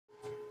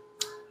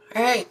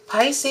All right,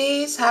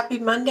 Pisces, happy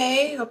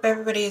Monday. Hope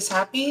everybody is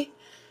happy,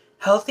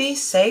 healthy,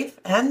 safe,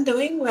 and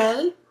doing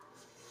well.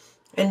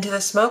 Into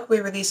the smoke, we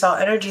release all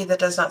energy that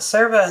does not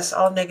serve us,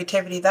 all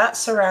negativity that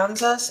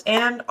surrounds us,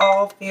 and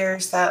all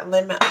fears that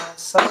limit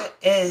us. So it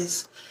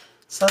is.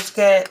 So let's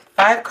get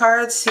 5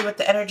 cards, see what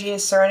the energy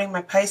is surrounding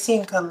my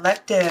Piscean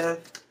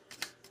collective.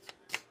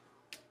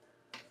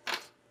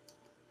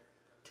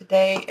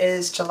 Today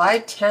is July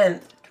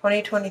 10th,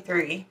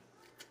 2023.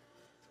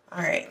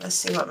 All right, let's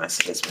see what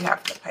messages we have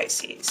for the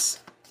Pisces.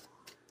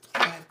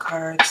 5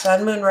 cards.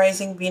 Sun, Moon,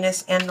 Rising,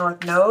 Venus, and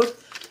North Node.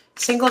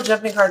 Single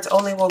jumping cards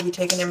only will be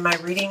taken in my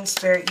reading.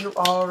 Spirit, you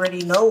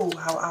already know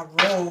how I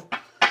roll.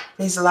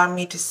 Please allow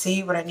me to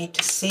see what I need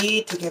to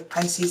see to give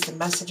Pisces the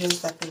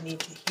messages that they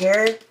need to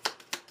hear.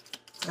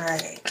 All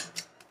right.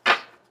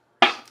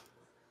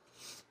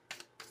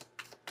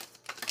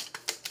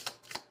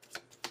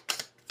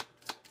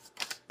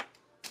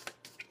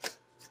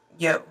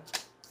 Yo.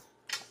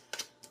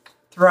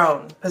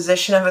 Throne,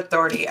 position of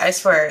authority. I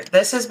swear,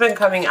 this has been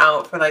coming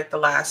out for like the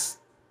last,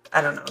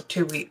 I don't know,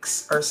 2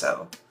 weeks or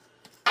so.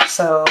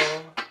 So,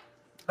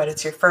 but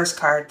it's your first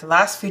card. The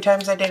last few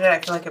times I did it, I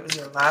feel like it was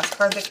your last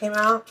card that came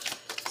out.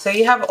 So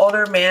you have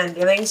older man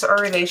dealings or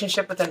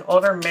relationship with an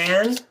older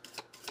man.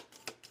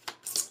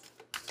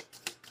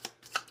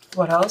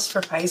 What else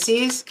for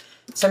Pisces?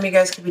 Some of you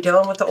guys could be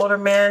dealing with the older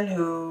man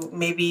who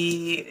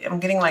maybe, I'm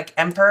getting like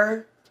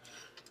emperor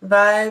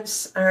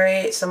vibes. All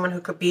right, someone who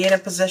could be in a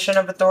position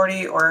of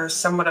authority or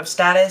somewhat of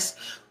status,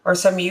 or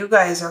some of you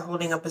guys are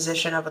holding a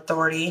position of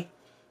authority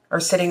or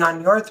sitting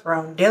on your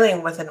throne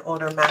dealing with an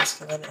older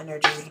masculine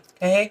energy.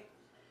 Okay,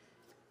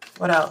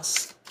 what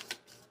else?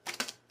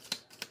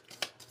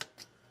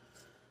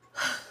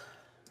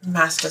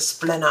 Master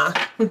Splinter.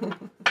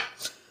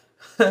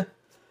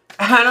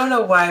 I don't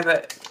know why,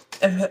 but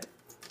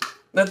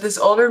with this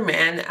older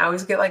man, I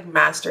always get like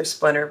Master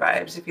Splinter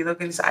vibes. If you look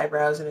at his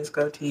eyebrows and his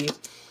goatee,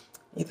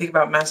 you think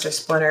about Master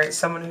Splinter,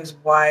 someone who's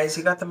wise.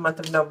 You got the month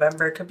of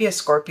November. It could be a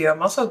Scorpio.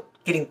 I'm also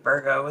getting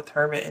Virgo with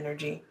Hermit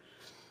energy.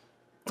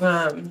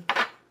 Let's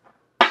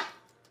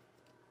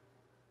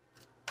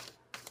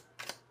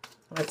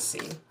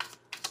see.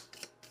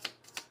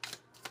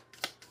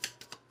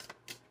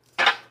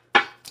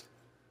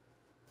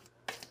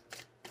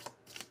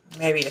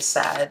 Maybe a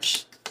Sag.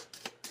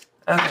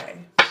 Okay.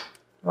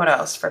 What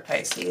else for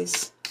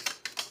Pisces?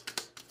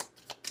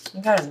 We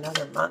got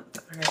another month.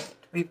 All right.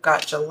 We've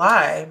got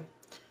July.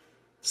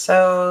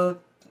 So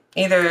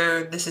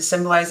either this is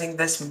symbolizing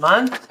this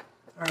month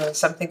or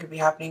something could be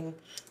happening.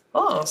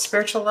 Oh,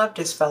 spiritual love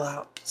just fell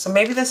out. So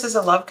maybe this is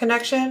a love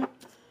connection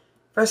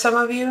for some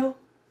of you.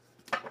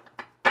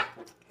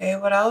 Okay,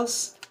 what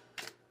else?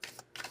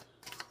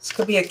 This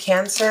could be a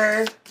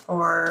Cancer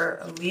or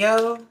a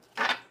Leo.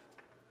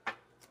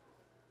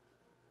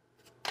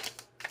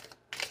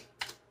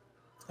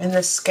 And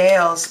the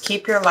scales,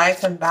 keep your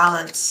life in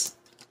balance.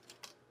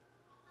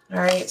 All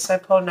right, so I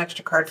pulled an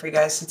extra card for you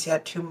guys since you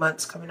had 2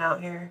 months coming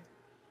out here.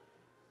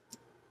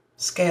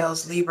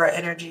 Scales, Libra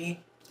energy.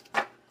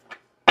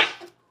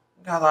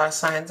 Got a lot of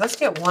signs. Let's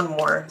get one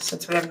more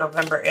since we have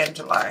November and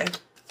July.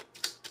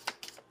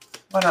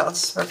 What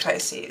else for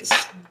Pisces?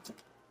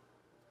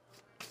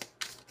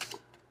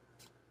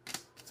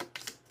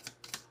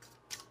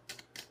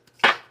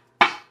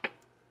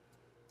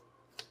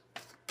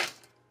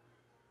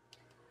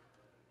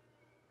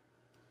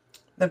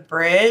 The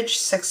Bridge,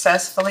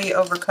 successfully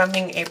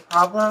overcoming a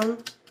problem.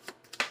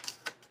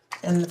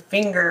 And the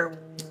Finger,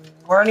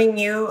 warning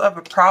you of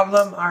a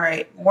problem. All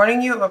right,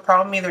 warning you of a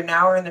problem either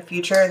now or in the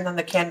future. And then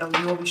the Candle,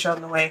 you will be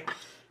shown the way.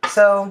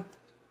 So,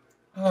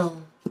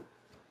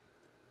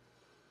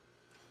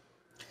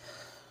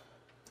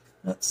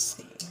 let's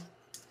see.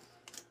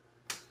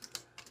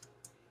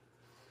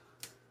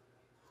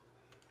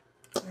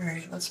 All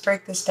right, let's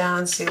break this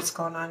down, see what's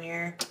going on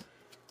here.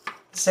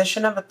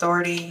 Position of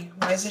authority.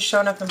 Why is this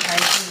showing up in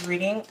Pisces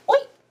reading?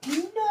 Wait,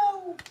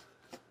 no.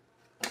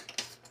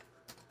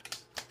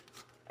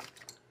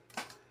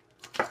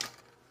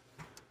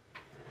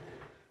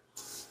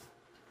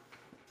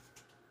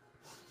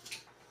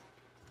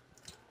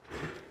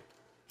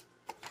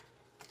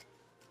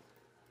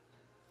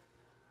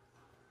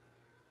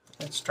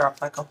 Let's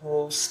drop like a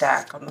whole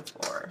stack on the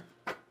floor.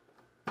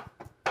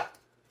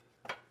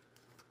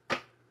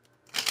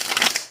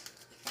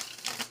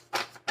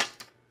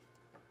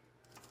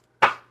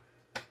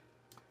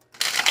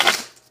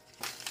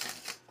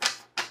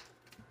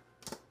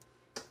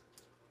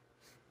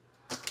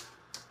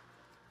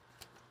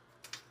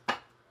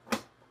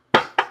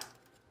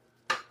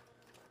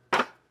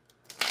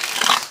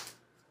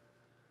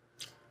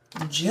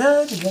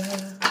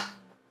 Georgia.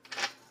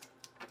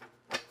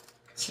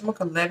 Someone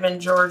could live in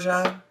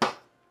Georgia,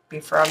 be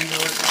from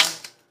Georgia.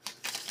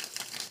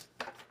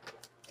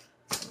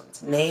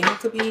 Someone's name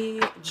could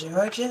be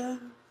Georgia.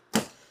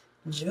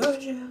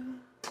 Georgia.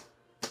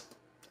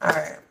 All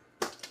right.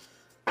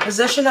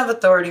 Position of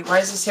authority. Why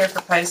is this here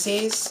for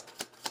Pisces?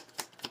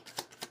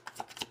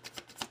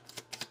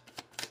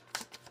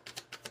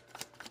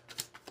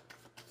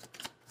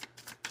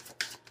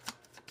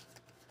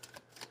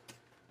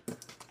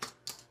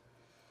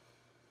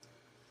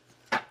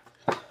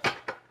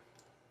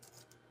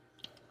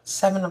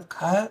 Seven of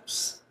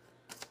Cups.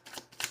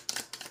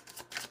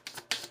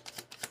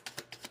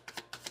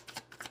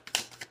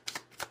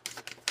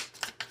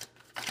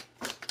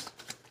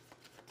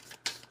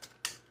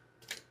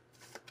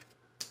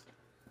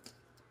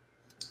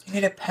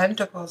 Eight of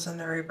Pentacles in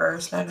the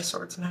reverse. Knight of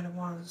Swords, Knight of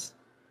Wands.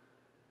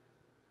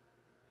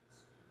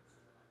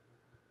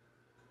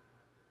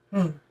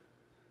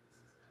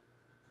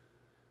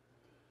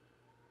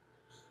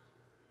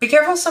 Be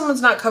careful someone's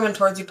not coming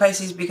towards you,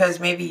 Pisces, because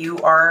maybe you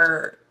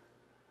are,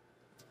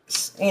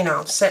 you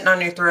know, sitting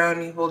on your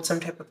throne. You hold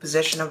some type of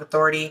position of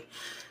authority.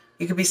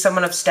 You could be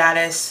someone of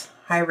status,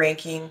 high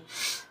ranking,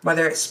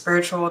 whether it's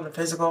spiritual and the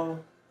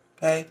physical,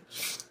 okay?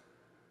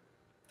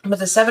 But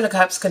the Seven of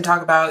Cups can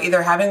talk about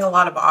either having a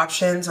lot of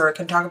options, or it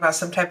can talk about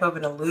some type of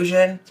an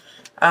illusion.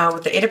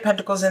 With the Eight of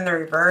Pentacles in the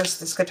reverse,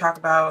 this could talk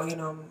about, you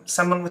know,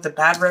 someone with a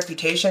bad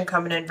reputation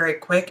coming in very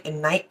quick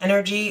in night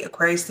energy,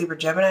 Aquarius, Libra,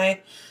 Gemini,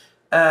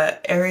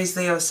 Aries,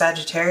 Leo,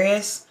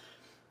 Sagittarius.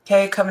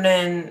 Okay, coming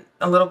in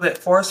a little bit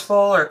forceful,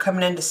 or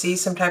coming in to see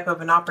some type of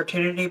an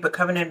opportunity, but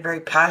coming in very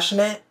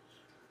passionate,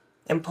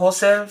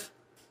 impulsive,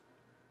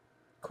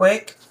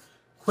 quick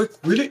with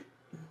it.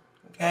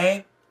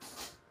 Okay.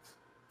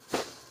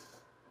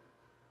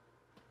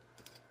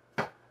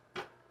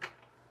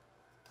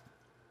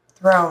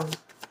 Throne.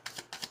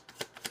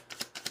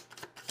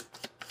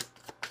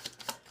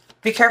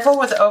 Be careful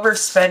with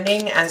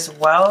overspending as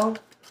well.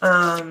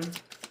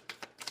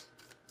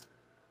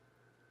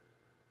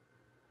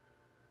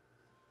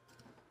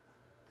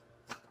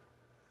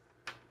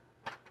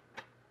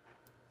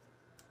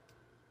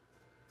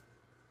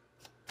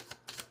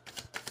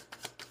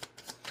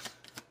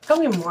 Tell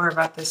me more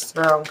about this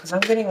throne, because I'm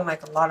getting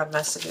like a lot of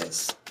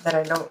messages that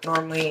I don't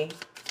normally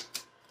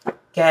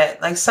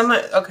get. Like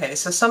someone, okay,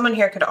 so someone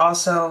here could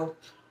also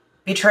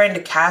be trying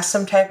to cast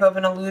some type of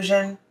an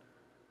illusion.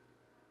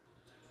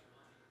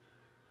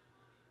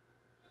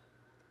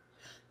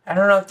 I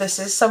don't know if this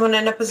is someone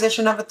in a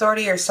position of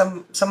authority, or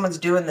someone's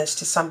doing this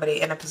to somebody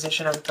in a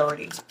position of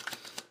authority.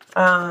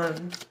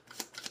 To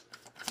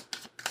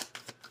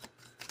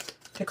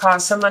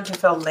cause someone to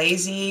feel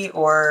lazy,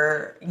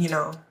 or, you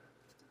know.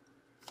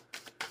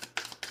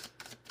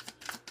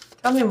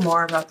 Tell me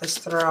more about this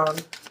throne.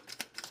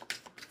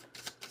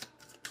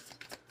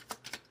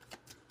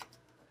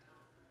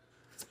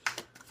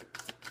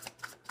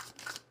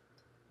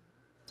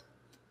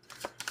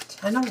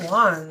 Ten of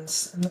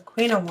Wands and the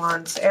Queen of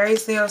Wands.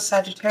 Aries, Leo,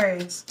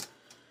 Sagittarius.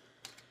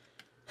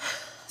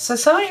 So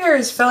someone here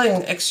is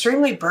feeling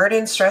extremely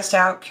burdened, stressed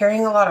out,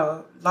 carrying a lot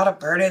of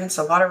burdens,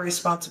 a lot of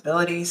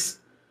responsibilities.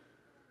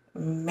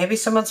 Maybe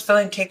someone's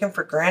feeling taken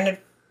for granted.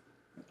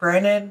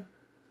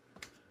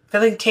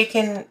 Feeling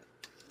taken,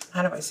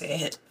 how do I say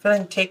it?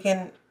 Feeling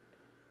taken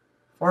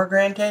for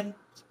granted.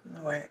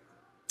 No way.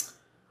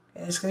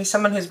 This could be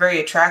someone who's very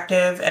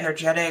attractive,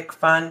 energetic,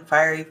 fun,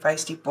 fiery,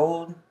 feisty,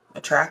 bold,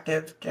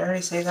 attractive. Did I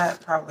already say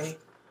that? Probably.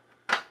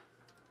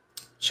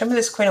 Show me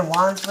this Queen of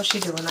Wands. What's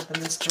she doing up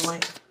in this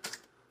joint?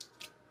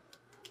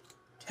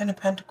 Ten of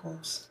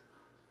Pentacles.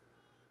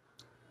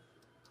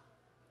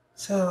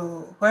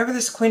 So whoever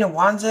this Queen of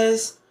Wands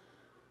is,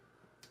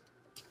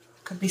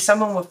 could be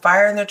someone with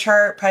fire in their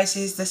chart.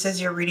 Pisces, this is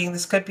your reading.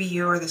 This could be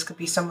you, or this could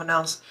be someone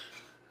else.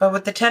 But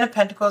with the Ten of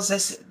Pentacles,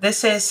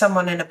 this is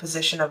someone in a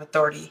position of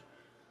authority.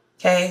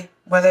 Okay?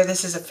 Whether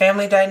this is a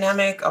family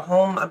dynamic, a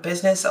home, a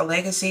business, a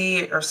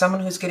legacy, or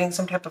someone who's getting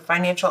some type of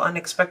financial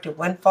unexpected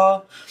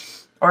windfall,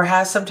 or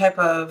has some type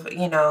of,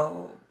 you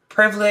know,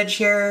 privilege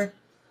here,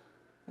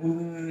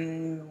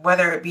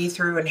 whether it be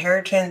through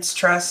inheritance,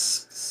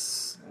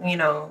 trusts, you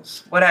know,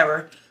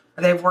 whatever,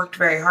 or they've worked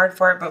very hard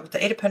for it. But with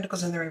the Eight of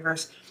Pentacles in the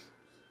reverse,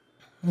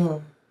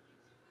 the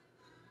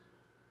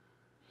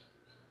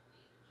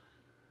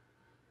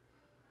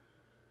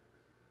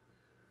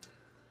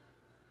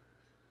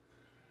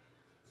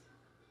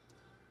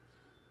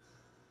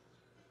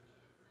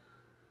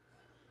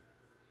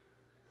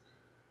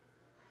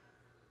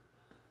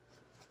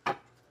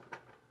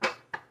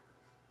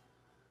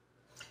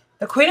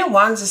Queen of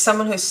Wands is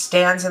someone who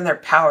stands in their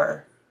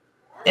power.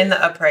 In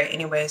the upright,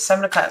 anyway.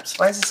 Seven of Cups.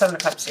 Why is the Seven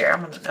of Cups here? I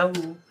want to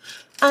know.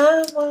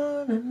 I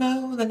want to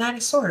know. The Knight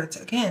of Swords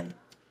again.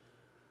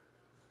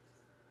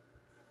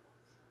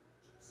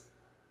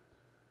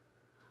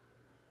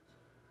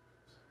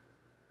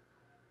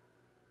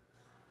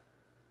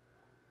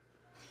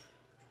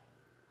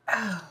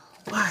 Oh,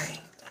 why?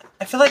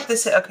 I feel like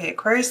this is... Okay,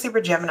 Aquarius,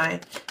 Libra, Gemini.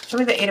 Show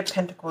me the Eight of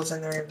Pentacles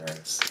in the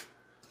reverse.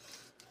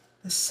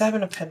 The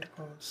Seven of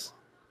Pentacles.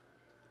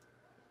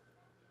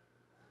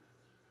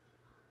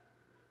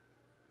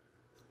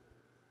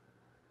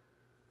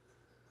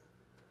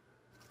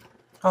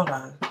 Hold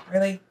on.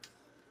 Really?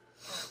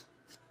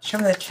 Show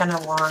me the Ten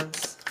of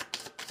Wands.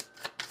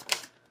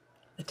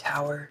 The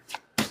Tower.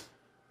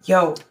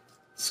 Yo,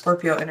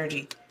 Scorpio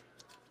energy.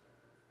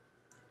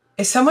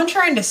 Is someone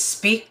trying to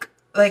speak?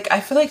 Like, I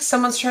feel like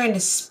someone's trying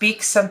to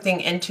speak something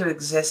into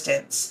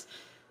existence.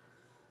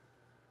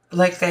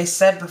 Like I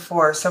said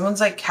before,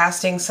 someone's like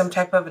casting some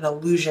type of an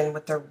illusion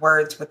with their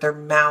words, with their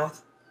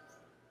mouth.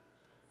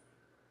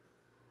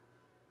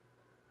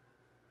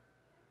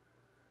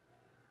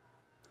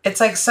 It's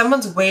like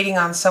someone's waiting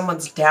on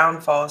someone's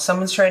downfall.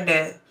 Someone's trying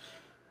to...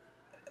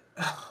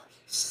 Oh, you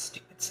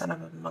stupid son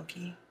of a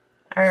monkey.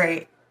 All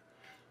right.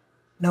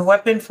 No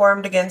weapon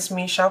formed against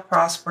me shall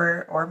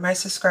prosper, or my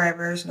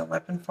subscribers. No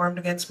weapon formed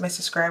against my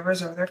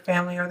subscribers or their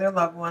family or their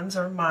loved ones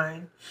or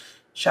mine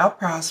shall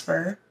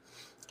prosper.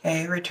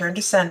 Okay, return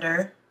to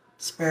sender.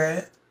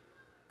 Spirit,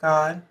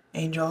 God,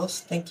 angels,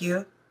 thank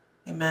you.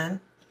 Amen.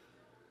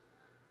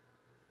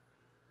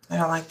 I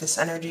don't like this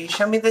energy.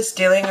 Show me this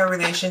dealing or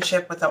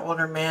relationship with an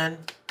older man.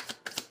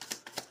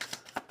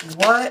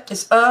 What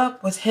is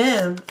up with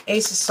him?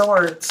 Ace of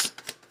Swords.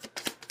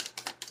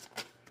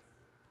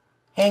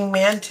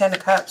 Hangman, Ten of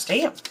Cups.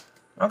 Damn.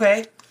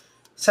 Okay.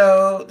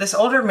 So this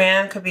older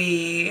man could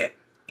be...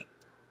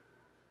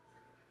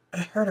 I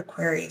heard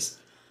Aquarius.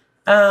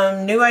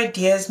 New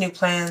ideas, new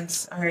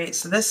plans. All right.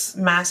 So this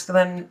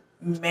masculine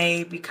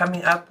may be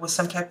coming up with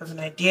some type of an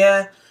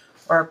idea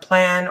or a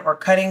plan or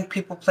cutting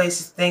people,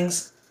 places,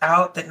 things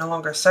out that no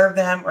longer serve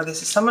them. Or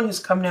this is someone who's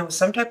coming in with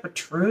some type of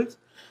truth.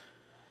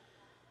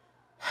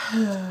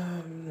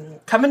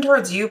 Coming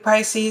towards you,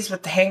 Pisces,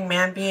 with the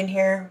Hangman being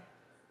here.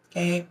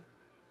 Okay.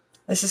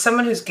 This is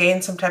someone who's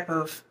gained some type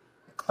of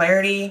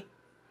clarity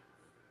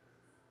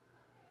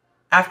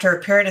after a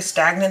period of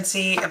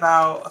stagnancy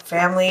about a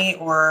family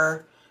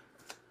or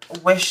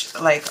wish,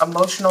 like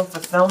emotional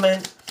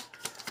fulfillment.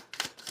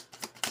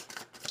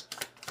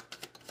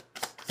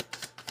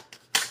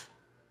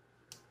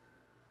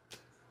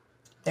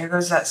 There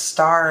goes that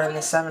star and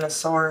the Seven of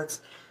Swords.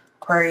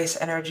 Aquarius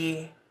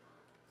energy.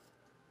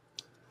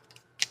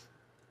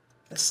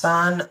 The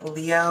Sun,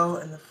 Leo,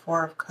 and the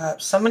Four of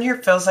Cups. Someone here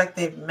feels like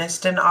they've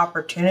missed an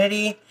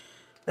opportunity.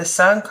 The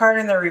Sun card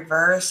in the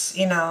reverse,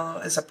 you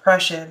know, is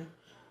oppression.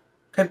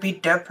 Could be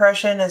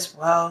depression as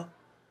well.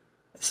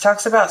 This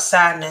talks about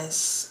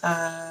sadness.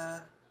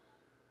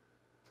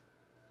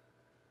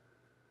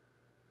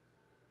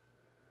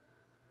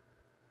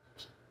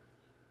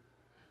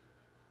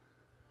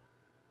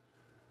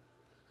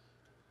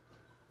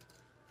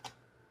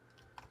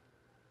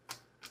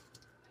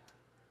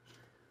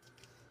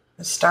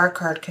 The Star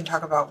card can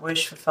talk about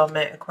wish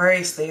fulfillment.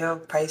 Aquarius, Leo,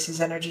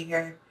 Pisces energy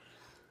here.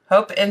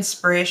 Hope,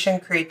 inspiration,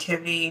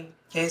 creativity.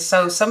 Okay,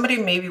 so somebody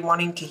may be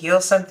wanting to heal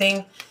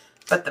something,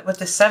 but with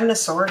the Seven of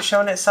Swords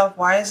showing itself,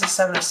 why is the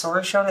Seven of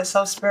Swords showing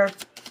itself,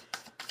 Spirit?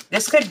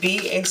 This could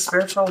be a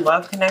spiritual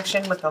love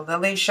connection with the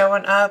Lily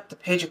showing up, the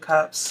Page of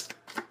Cups.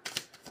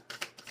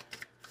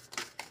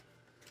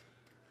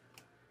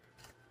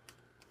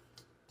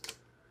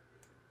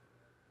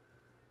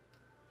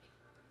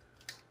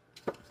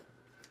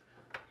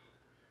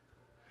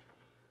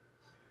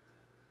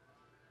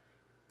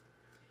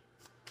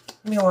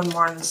 Give me one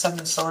more on the Seven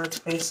of Swords,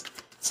 please.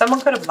 Someone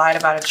could have lied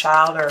about a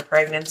child or a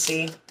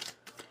pregnancy.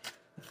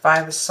 The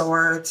Five of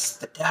Swords,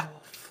 the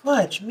Devil.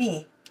 Fudge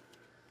me.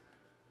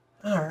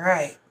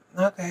 Alright.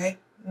 Okay.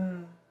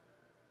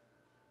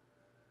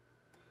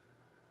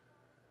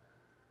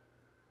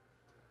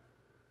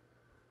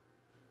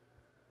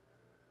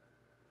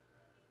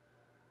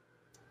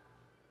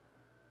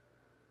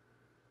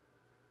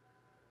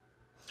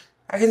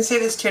 I can see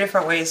this two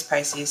different ways,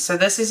 Pisces. So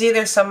this is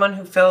either someone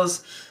who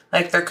feels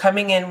like they're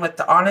coming in with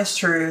the honest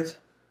truth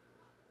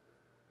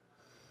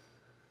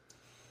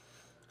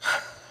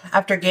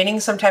after gaining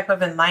some type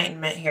of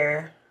enlightenment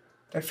here.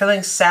 They're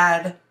feeling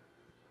sad,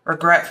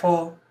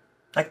 regretful,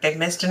 like they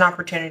missed an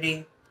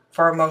opportunity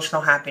for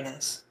emotional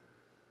happiness.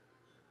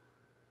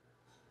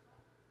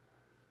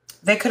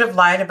 They could have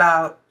lied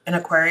about an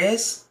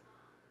Aquarius.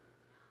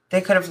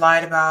 They could have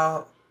lied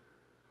about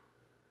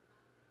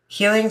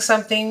healing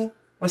something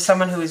with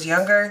someone who was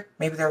younger.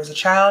 Maybe there was a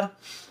child.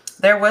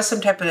 There was some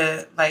type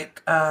of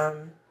like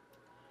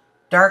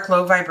dark,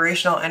 low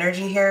vibrational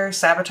energy here,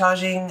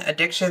 sabotaging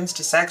addictions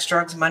to sex,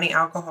 drugs, money,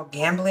 alcohol,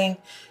 gambling,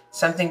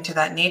 something to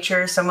that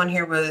nature. Someone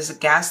here was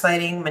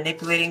gaslighting,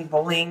 manipulating,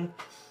 bullying,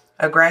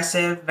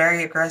 aggressive,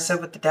 very aggressive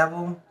with the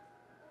Devil.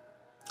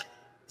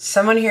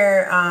 Someone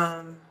here,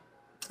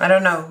 I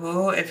don't know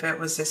who, if it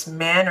was this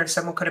man or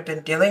someone could have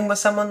been dealing with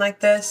someone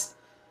like this.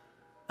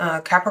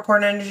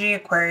 Capricorn energy,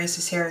 Aquarius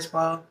is here as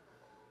well.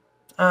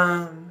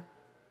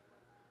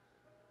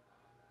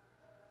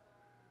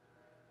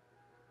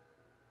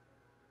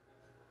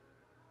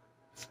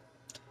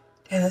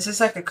 And this is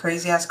like a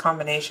crazy ass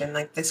combination.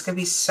 Like this could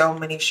be so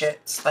many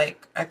shits.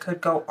 Like I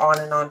could go on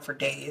and on for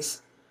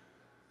days.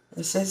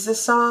 This is the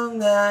song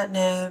that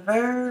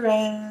never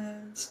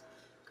ends,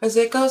 'cause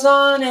it goes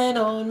on and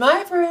on,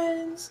 my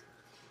friends.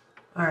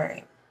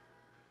 Alright.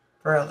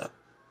 For real though.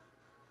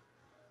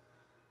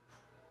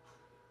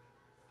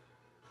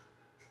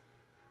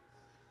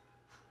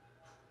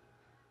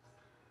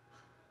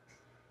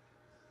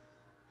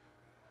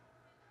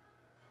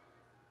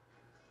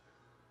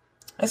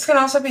 This can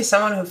also be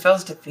someone who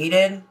feels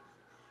defeated.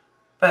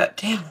 But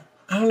damn,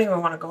 I don't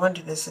even want to go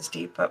into this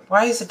deep. But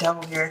why is the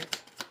Devil here?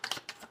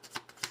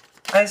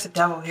 Why is the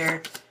Devil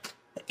here?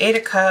 The Eight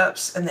of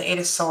Cups and the Eight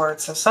of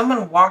Swords. So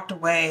someone walked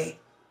away.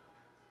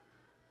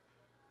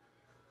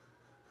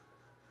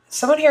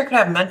 Someone here could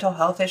have mental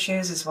health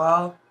issues as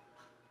well.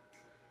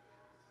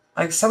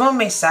 Like someone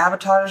may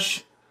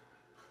sabotage.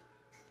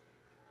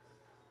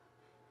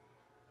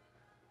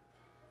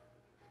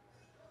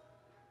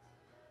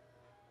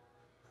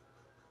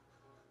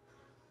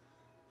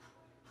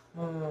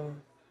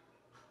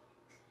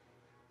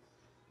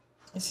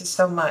 This is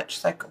so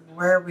much. Like,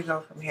 where we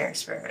go from here,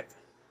 Spirit?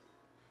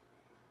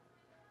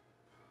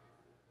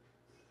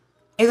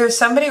 Either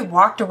somebody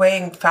walked away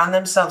and found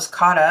themselves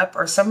caught up,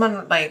 or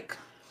someone like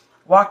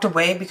walked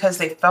away because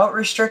they felt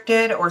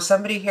restricted, or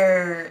somebody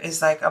here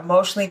is like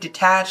emotionally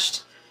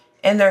detached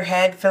in their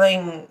head,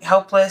 feeling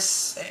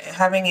helpless,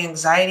 having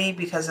anxiety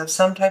because of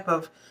some type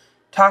of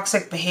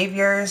toxic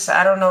behaviors.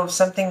 I don't know if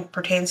something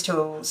pertains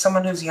to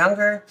someone who's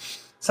younger.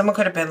 Someone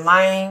could have been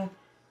lying.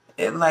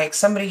 Like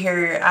somebody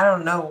here, I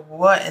don't know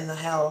what in the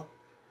hell.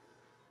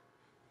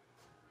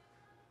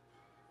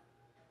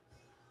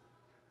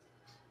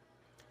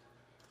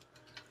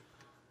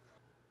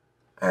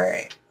 All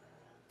right.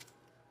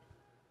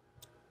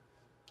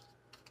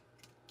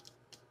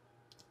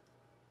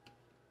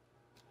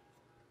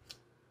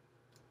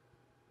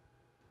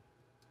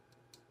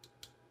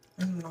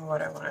 I don't know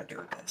what I want to do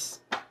with this.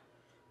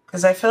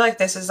 Because I feel like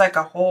this is like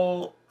a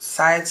whole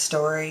side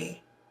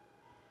story.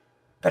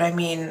 But I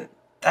mean,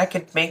 I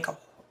could make a,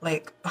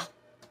 like,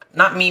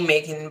 not me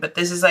making, but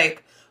this is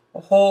like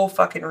a whole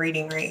fucking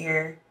reading right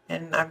here.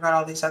 And I've got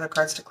all these other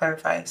cards to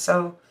clarify.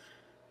 So,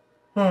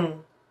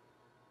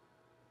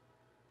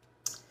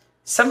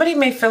 somebody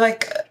may feel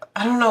like,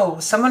 I don't know,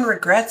 someone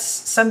regrets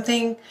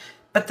something.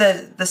 But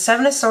the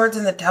Seven of Swords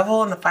and the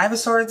Devil and the Five of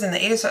Swords and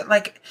the Eight of Swords,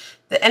 like,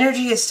 the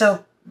energy is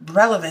still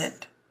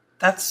relevant.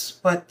 That's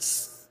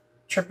what's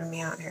tripping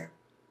me out here.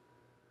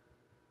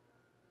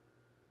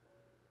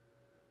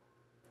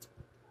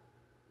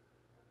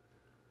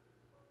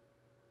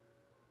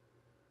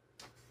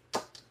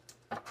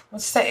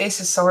 What's the Ace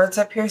of Swords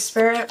up here,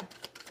 Spirit?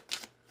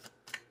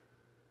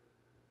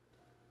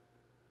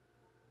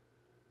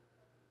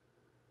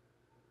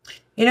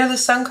 You know, the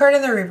Sun card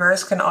in the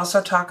reverse can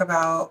also talk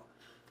about,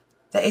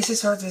 the Ace of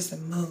Swords is the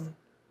Moon.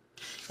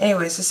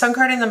 Anyways, the Sun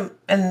card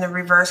in the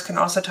reverse can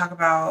also talk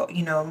about,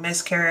 you know,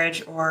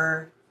 miscarriage,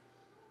 or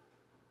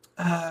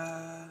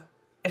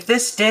if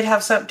this did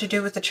have something to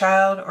do with the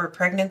child or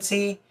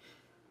pregnancy,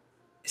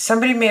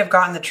 somebody may have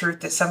gotten the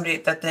truth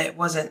that it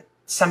wasn't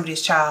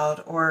somebody's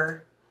child,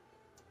 or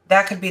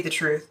that could be the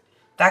truth.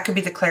 That could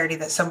be the clarity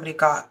that somebody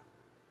got.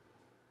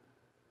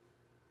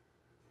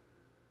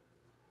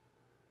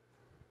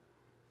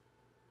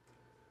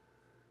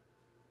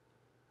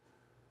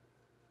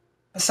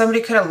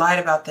 Somebody could have lied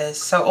about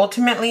this. So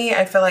ultimately,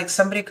 I feel like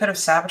somebody could have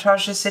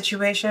sabotaged this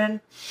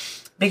situation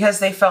because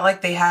they felt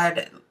like they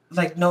had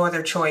like no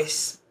other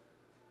choice.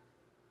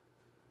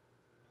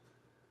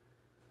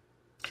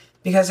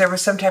 Because there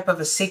was some type of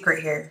a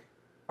secret here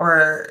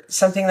or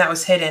something that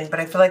was hidden, but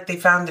I feel like they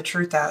found the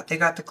truth out. They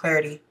got the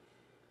clarity.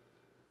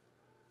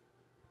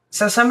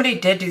 So somebody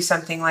did do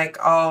something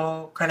like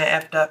all kind of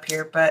effed up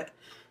here, but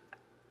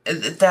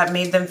that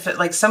made them feel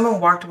like someone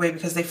walked away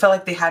because they felt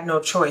like they had no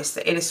choice.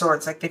 The Eight of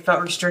Swords, like they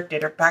felt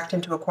restricted or backed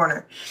into a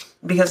corner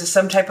because of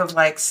some type of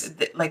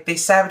like they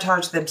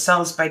sabotaged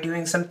themselves by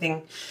doing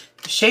something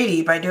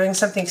shady, by doing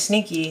something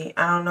sneaky.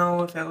 I don't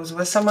know if it was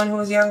with someone who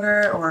was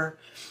younger or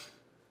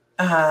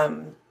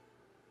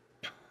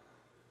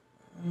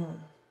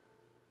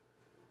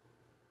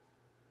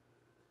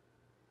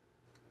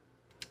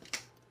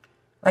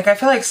like I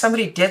feel like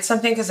somebody did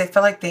something because they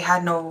felt like they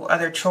had no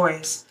other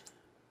choice.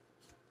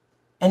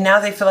 And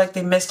now they feel like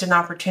they missed an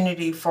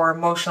opportunity for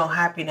emotional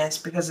happiness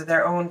because of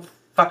their own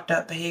fucked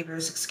up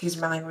behaviors. Excuse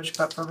my language,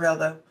 but for real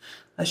though,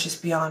 let's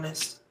just be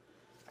honest.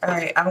 All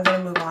right, I'm going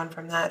to move on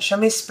from that. Show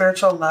me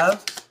spiritual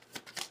love.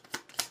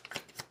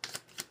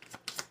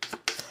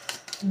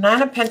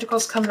 Nine of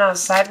Pentacles coming out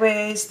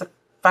sideways. The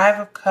Five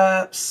of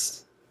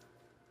Cups.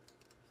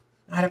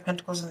 Nine of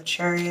Pentacles in the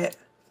Chariot.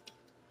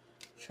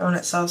 Showing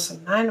itself. So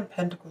Nine of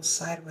Pentacles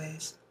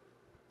sideways.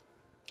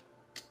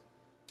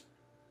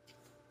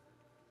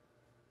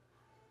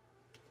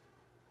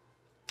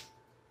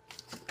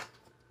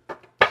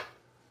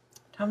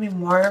 Tell me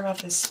more about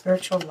this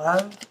spiritual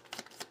love.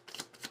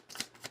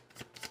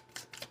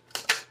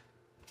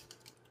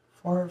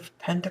 Four of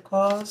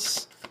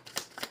Pentacles.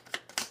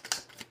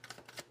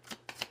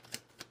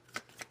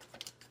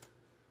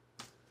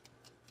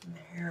 And the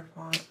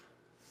Hierophant.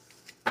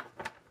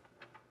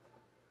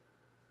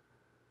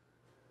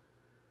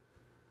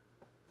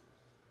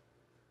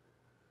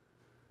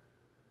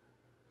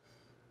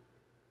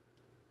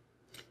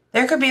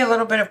 There could be a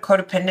little bit of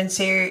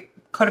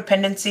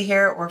codependency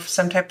here, or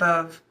some type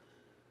of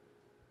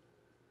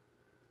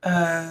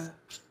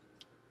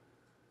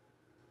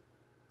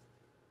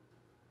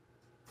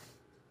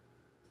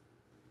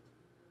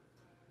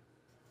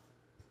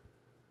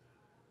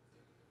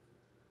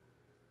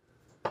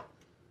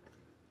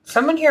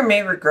someone here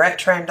may regret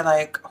trying to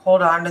like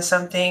hold on to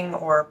something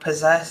or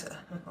possess.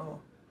 Oh,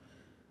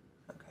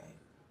 okay.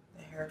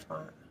 The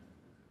Hierophant.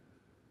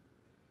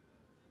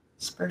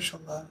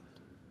 Spiritual love.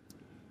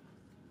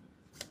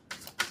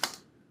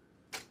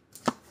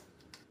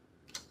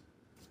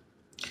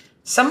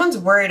 Someone's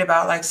worried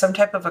about like some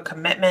type of a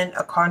commitment,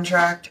 a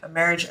contract, a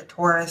marriage, a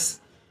Taurus.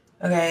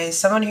 Okay,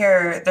 someone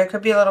here, there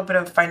could be a little bit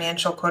of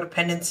financial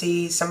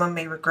codependency. Someone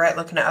may regret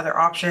looking at other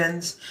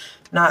options,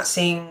 not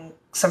seeing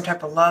some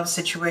type of love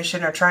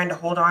situation, or trying to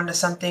hold on to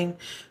something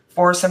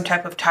for some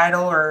type of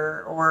title,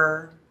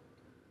 or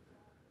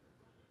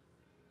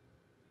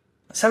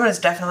someone is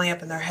definitely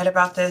up in their head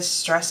about this,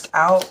 stressed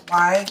out.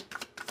 Why?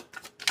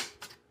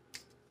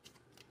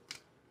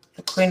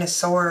 The Queen of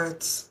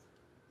Swords.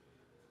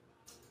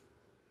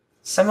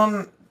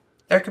 Someone,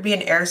 there could be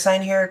an air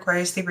sign here,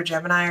 Aquarius, Libra,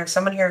 Gemini, or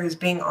someone here who's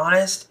being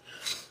honest.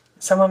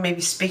 Someone may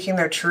be speaking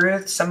their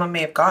truth. Someone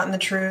may have gotten the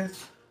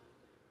truth.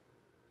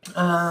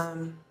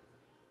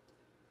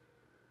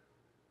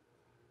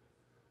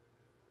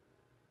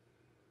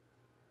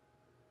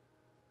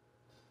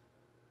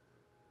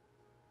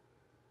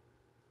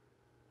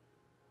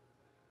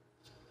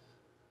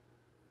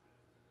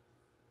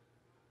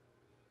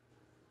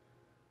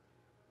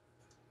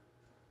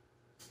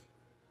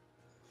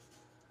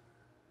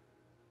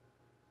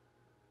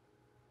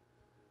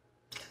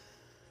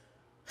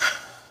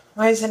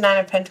 Why is the Nine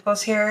of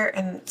Pentacles here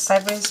and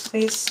sideways,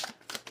 please?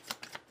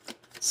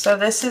 So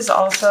this is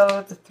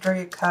also the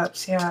Three of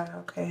Cups. Yeah,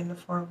 okay, and the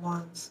Four of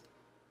Wands.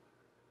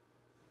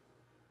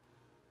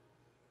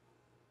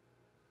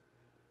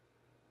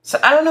 So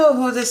I don't know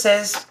who this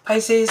is,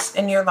 Pisces,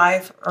 in your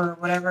life or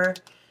whatever.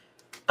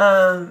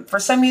 For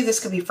some of you, this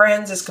could be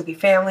friends. This could be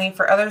family.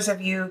 For others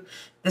of you,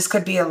 this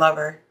could be a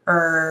lover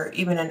or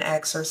even an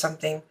ex or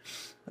something.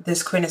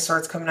 This Queen of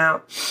Swords coming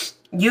out.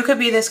 You could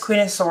be this Queen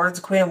of Swords,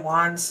 Queen of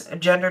Wands.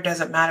 Gender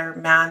doesn't matter,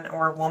 man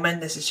or woman.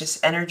 This is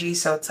just energy.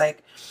 So it's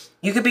like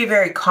you could be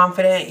very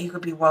confident. You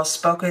could be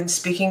well-spoken,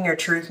 speaking your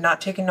truth,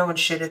 not taking no one's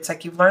shit. It's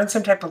like you've learned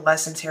some type of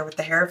lessons here with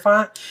the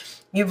Hierophant.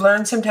 You've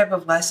learned some type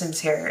of lessons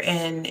here.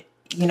 And,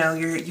 you know,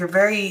 you're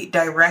very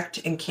direct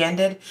and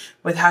candid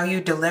with how you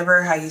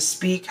deliver, how you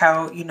speak,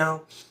 how, you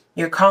know,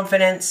 your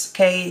confidence.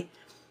 Okay.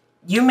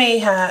 You may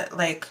have,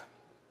 like,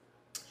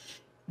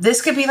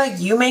 this could be like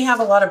you may have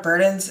a lot of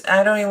burdens.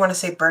 I don't even want to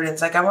say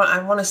burdens. Like I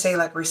want to say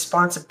like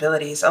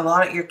responsibilities.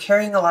 You're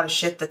carrying a lot of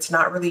shit that's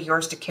not really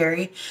yours to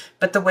carry,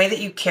 but the way that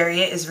you carry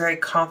it is very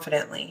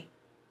confidently.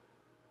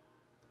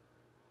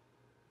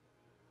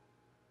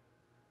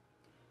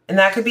 And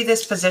that could be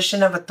this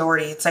position of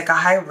authority. It's like a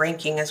high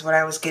ranking is what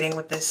I was getting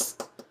with this.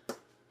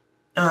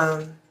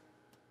 And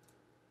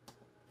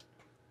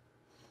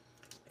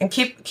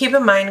keep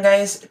in mind,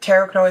 guys,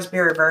 tarot can always be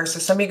reversed. So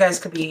some of you guys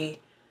could be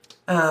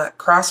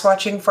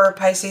cross-watching for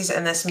Pisces,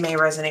 and this may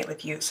resonate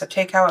with you. So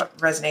take how it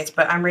resonates,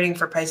 but I'm reading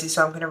for Pisces,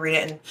 so I'm going to read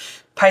it in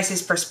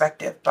Pisces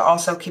perspective. But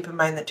also keep in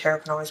mind that tarot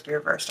can always be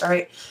reversed. All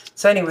right.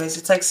 So anyways,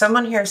 it's like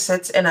someone here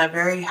sits in a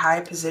very high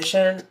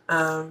position.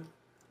 Here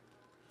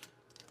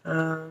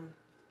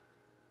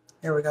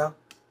we go.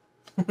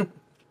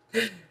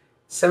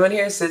 Someone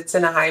here sits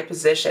in a high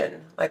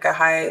position, like a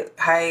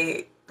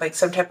high, like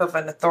some type of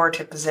an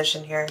authoritative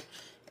position here.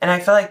 And I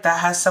feel like that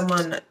has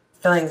someone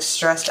feeling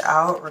stressed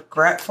out,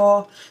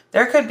 regretful.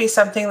 There could be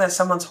something that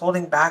someone's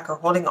holding back or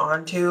holding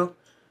on to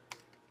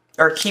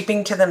or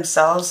keeping to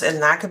themselves,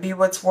 and that could be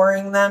what's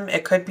worrying them.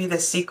 It could be the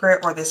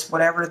secret or this,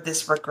 whatever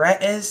this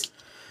regret is.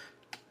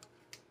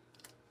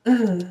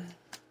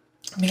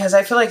 Because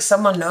I feel like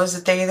someone knows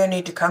that they either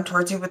need to come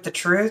towards you with the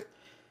truth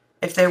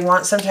if they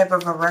want some type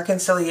of a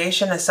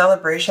reconciliation, a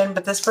celebration,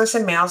 but this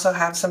person may also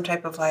have some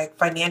type of like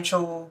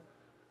financial,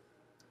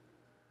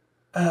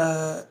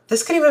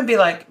 this could even be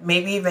like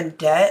maybe even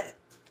debt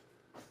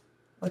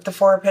with the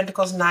Four of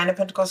Pentacles, Nine of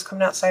Pentacles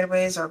coming out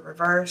sideways or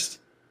reversed.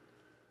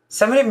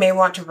 Somebody may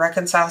want to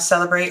reconcile,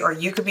 celebrate, or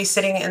you could be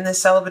sitting in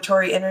this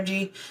celebratory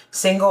energy,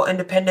 single,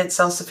 independent,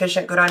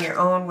 self-sufficient, good on your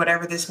own,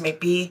 whatever this may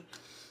be.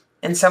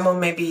 And someone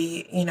may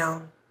be, you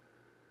know,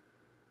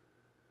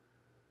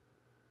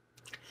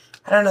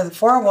 I don't know, the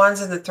Four of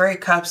Wands and the Three of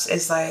Cups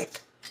is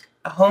like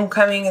a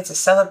homecoming. It's a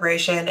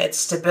celebration. It's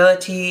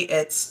stability.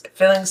 It's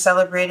feeling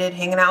celebrated,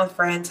 hanging out with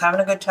friends,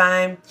 having a good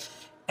time,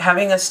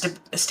 having a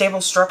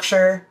stable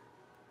structure.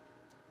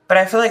 But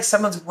I feel like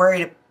someone's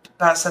worried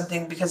about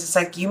something because it's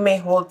like you may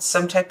hold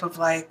some type of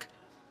like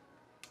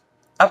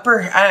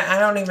I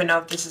don't even know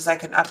if this is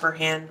like an upper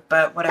hand,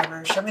 but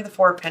whatever. Show me the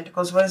Four of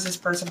Pentacles. What is this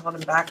person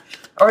holding back?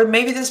 Or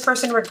maybe this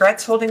person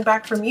regrets holding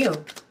back from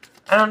you.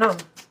 I don't know.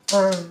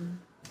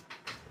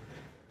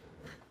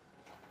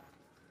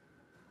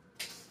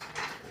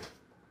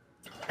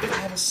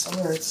 Five of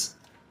Swords.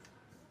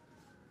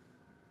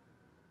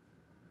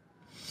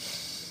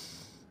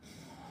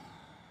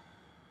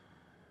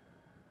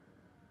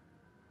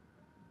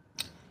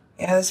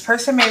 Yeah, this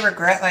person may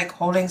regret like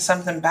holding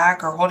something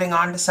back or holding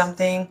on to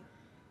something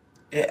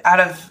out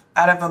of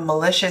a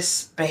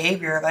malicious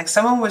behavior. Like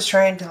someone was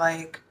trying to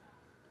like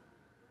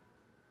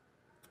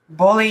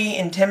bully,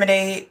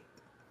 intimidate,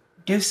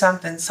 do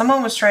something.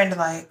 Someone was trying to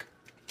like,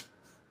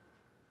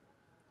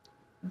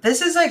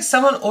 this is like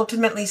someone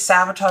ultimately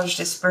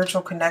sabotaged a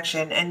spiritual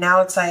connection, and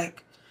now it's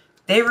like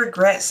they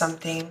regret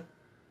something.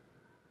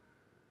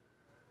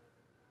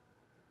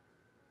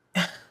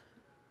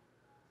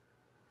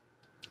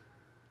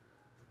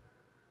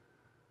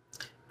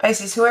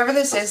 Pisces, whoever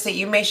this is that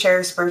you may share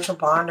a spiritual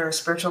bond or a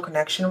spiritual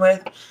connection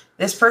with,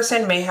 this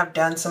person may have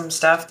done some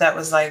stuff that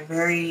was like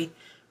very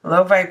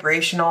low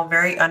vibrational,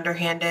 very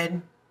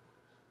underhanded.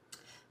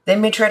 They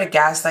may try to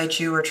gaslight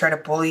you or try to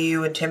bully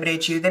you,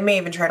 intimidate you. They may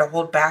even try to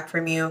hold back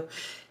from you.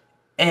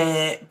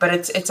 But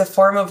it's a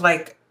form of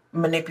like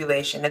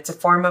manipulation. It's a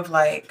form of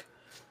like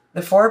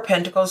the Four of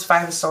Pentacles,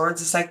 Five of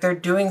Swords. It's like they're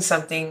doing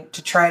something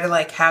to try to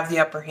like have the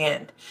upper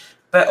hand.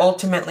 But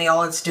ultimately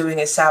all it's doing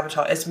is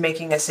sabotage. It's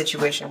making a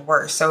situation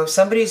worse. So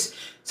if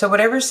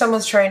whatever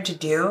someone's trying to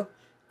do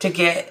to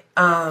get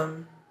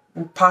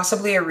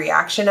possibly a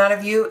reaction out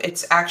of you,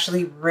 it's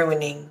actually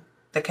ruining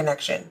the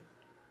connection.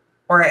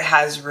 Or it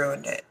has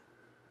ruined it.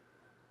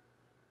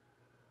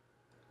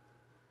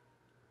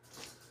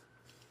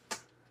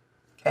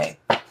 Okay,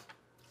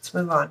 let's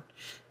move on.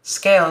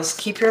 Scales,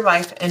 keep your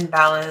life in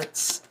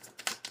balance.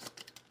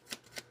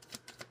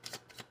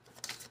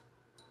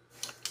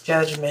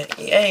 Judgment,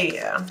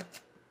 yeah.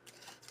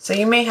 So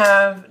you may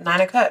have Nine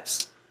of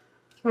Cups.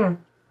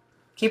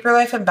 Keep your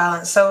life in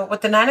balance. So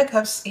with the Nine of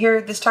Cups here,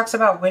 this talks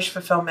about wish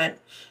fulfillment,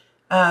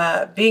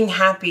 being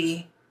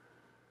happy,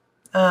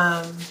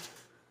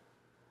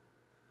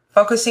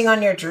 focusing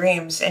on your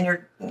dreams and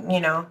your,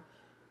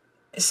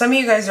 some of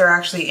you guys are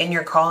actually in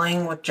your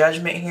calling with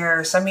Judgment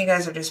here. Some of you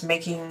guys are just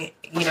making,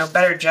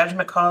 better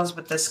judgment calls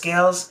with the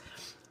scales.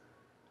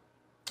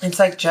 It's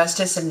like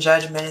justice and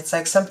judgment. It's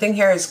like something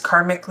here is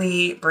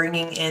karmically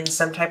bringing in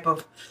some type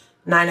of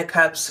Nine of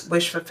Cups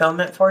wish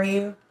fulfillment for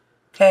you.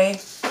 Okay.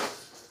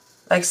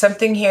 Like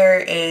something here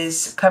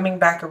is coming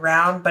back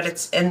around, but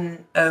it's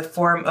in a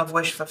form of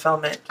wish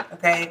fulfillment.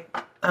 Okay.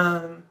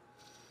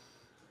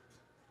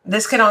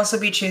 This can also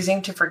be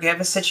choosing to forgive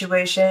a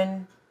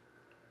situation.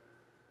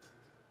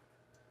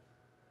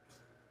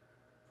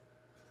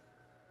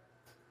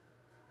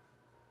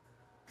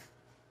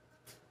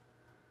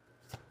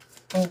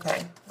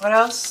 Okay, what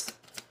else?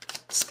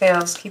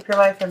 Scales, keep your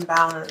life in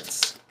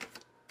balance.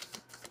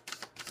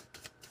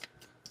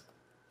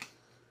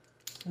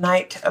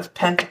 Knight of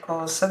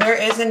Pentacles. So there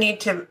is a need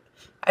to,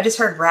 I just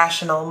heard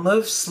rational.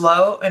 Move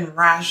slow and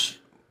rash.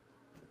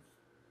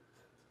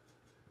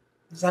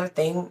 Is that a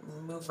thing?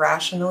 Move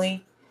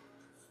rationally?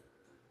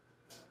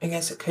 I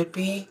guess it could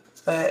be,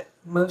 but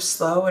move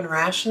slow and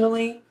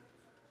rationally?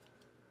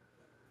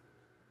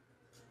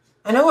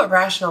 I know what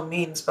rational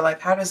means, but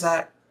like how does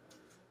that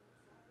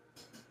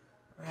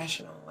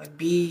rational, like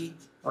be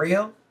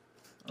real?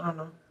 I don't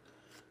know.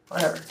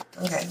 Whatever.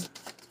 Okay.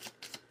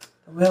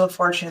 The Wheel of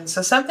Fortune.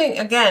 So something,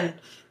 again,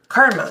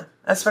 karma.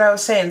 That's what I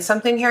was saying.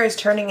 Something here is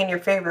turning in your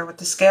favor with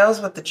the scales,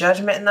 with the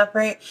Judgment and the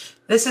upright.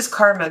 This is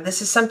karma.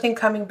 This is something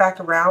coming back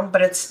around,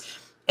 but it's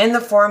in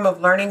the form of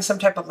learning some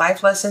type of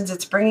life lessons.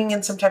 It's bringing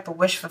in some type of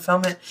wish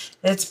fulfillment.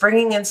 It's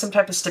bringing in some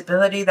type of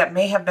stability that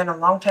may have been a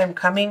long time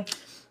coming.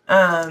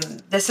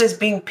 This is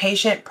being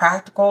patient,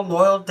 practical,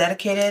 loyal,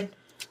 dedicated,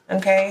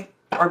 okay?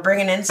 Or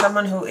bringing in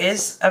someone who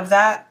is of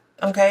that,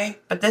 okay?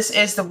 But this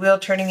is the wheel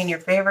turning in your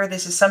favor.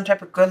 This is some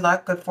type of good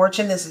luck, good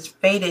fortune. This is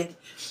fated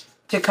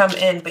to come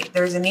in, but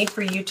there's a need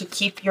for you to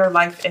keep your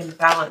life in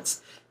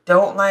balance.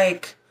 Don't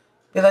like,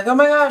 be like, oh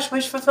my gosh,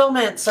 wish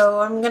fulfillment, so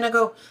I'm going to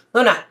go.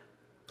 Luna,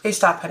 please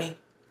stop, honey.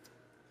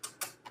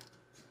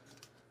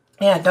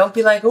 Yeah, don't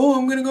be like, oh,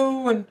 I'm going to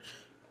go and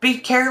be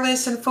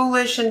careless and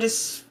foolish and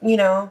just,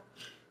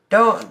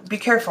 don't, be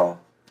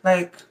careful.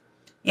 Like,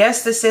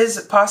 yes, this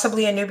is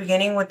possibly a new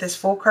beginning with this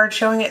Fool card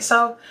showing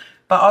itself,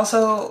 but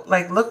also,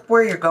 like, look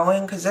where you're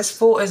going, because this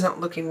Fool isn't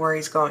looking where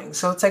he's going.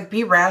 So it's like,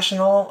 be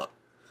rational.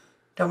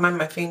 Don't mind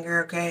my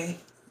finger, okay?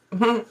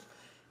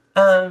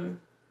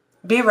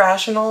 Be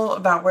rational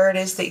about where it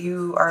is that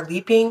you are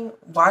leaping.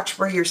 Watch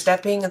where you're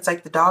stepping. It's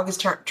like the dog is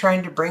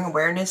trying to bring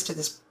awareness to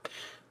this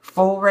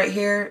Fool right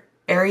here,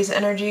 Aries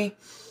energy.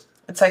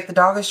 It's like the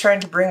dog is trying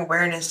to bring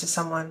awareness to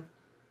someone.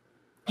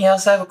 You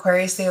also have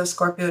Aquarius, Leo,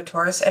 Scorpio,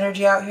 Taurus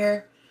energy out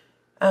here.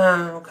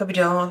 Could be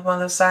dealing with one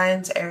of those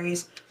signs,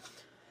 Aries.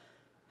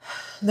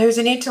 There's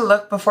a need to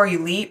look before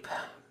you leap.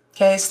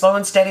 Okay, slow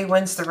and steady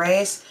wins the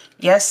race.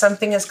 Yes,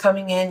 something is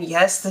coming in.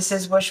 Yes, this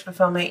is wish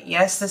fulfillment.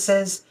 Yes, this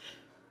is,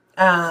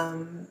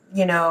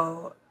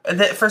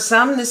 for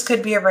some, this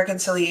could be a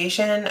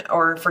reconciliation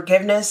or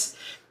forgiveness.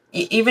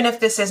 Even if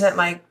this isn't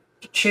like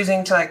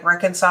choosing to like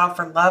reconcile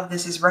for love,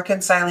 this is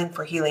reconciling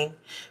for healing,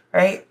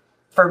 right?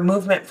 For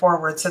movement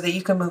forward so that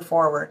you can move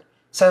forward.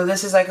 So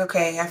this is like,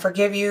 okay, I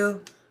forgive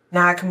you.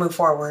 Now I can move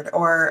forward.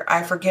 Or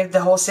I forgive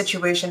the whole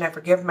situation. I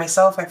forgive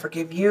myself. I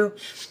forgive you.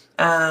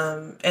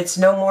 It's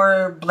no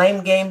more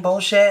blame game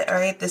bullshit. All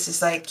right. This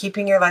is like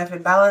keeping your life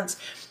in balance.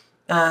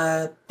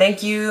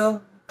 Thank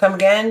you. Come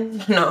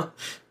again. No.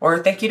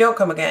 Or thank you. Don't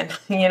come again.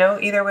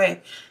 Either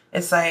way,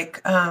 it's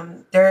like,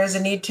 there is a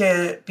need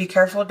to be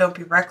careful. Don't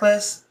be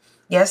reckless.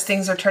 Yes,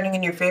 things are turning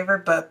in your favor,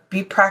 but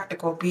be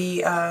practical.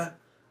 Be, what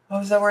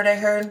was that word I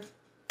heard?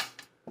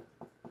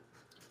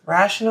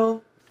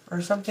 Rational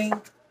or something.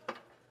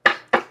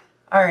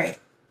 All right.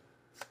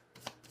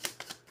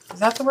 Is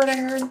that the word I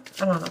heard?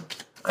 I don't know.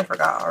 I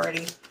forgot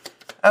already.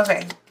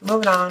 Okay,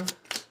 moving on.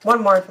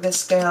 One more for the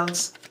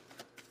scales.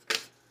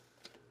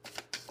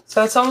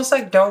 So it's almost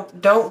like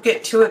don't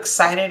get too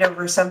excited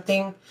over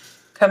something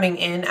coming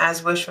in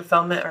as wish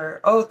fulfillment,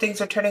 or, oh, things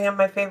are turning in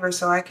my favor,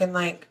 so I can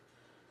like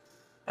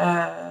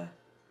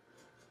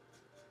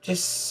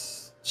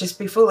just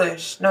be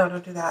foolish. No,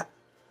 don't do that.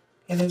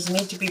 And there's a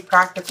need to be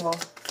practical,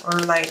 or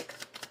like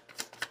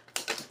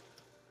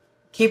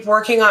keep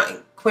working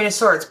on Queen of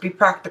Swords. Be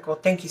practical.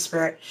 Thank you,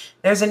 Spirit.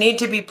 There's a need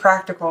to be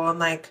practical and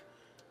like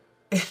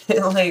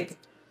like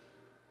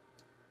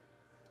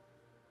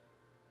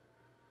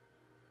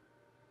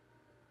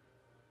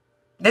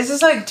this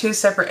is like two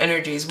separate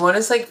energies. One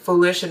is like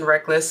foolish and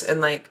reckless, and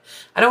like,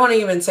 I don't want to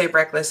even say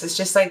reckless. It's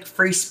just like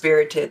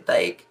free-spirited,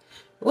 like,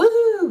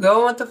 woohoo,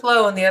 going with the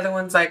flow. And the other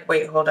one's like,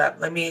 wait, hold up.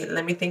 Let me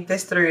think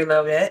this through a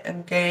little bit.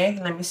 Okay.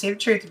 Let me see the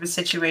truth of the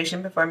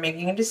situation before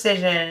making a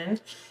decision.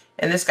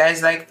 And this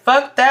guy's like,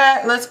 fuck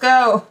that. Let's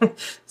go.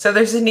 So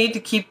there's a need to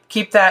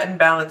keep that in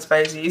balance,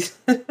 Pisces.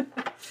 All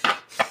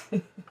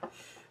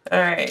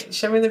right.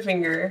 Show me the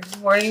finger.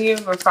 Warning you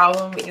of a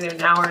problem either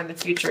now or in the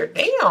future.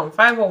 Damn.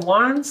 5 of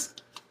Wands.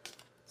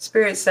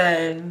 Spirit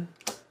said,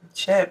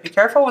 shit, be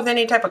careful with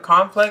any type of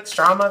conflicts,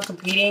 drama,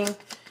 competing,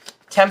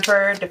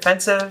 temper,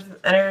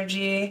 defensive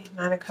energy.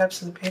 9 of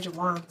Cups and the Page of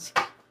Wands.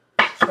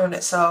 Showing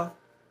itself.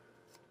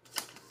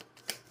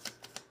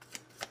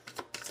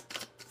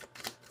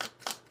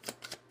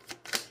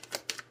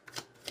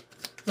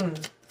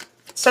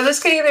 So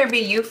this could either be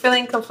you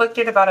feeling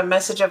conflicted about a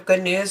message of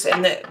good news,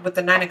 and with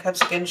the 9 of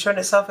Cups again showing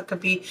itself, it could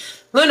be,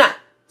 Luna,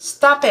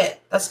 stop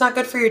it. That's not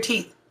good for your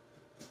teeth.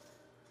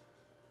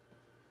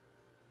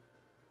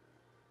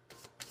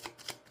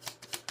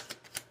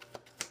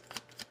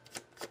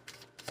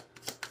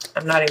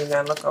 I'm not even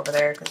going to look over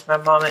there because my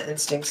mama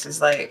instincts is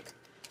like,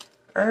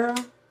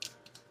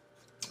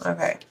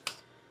 okay.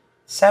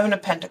 7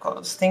 of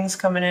Pentacles. Things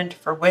coming into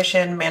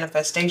fruition.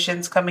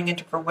 Manifestations coming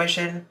into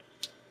fruition.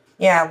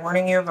 Yeah,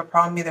 warning you of a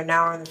problem either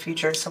now or in the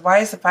future. So why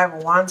is the 5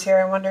 of Wands here,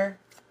 I wonder?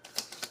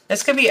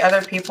 This could be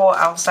other people,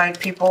 outside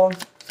people.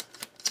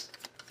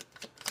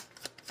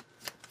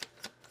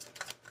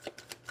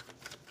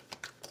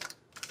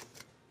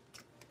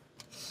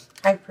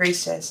 High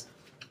Priestess.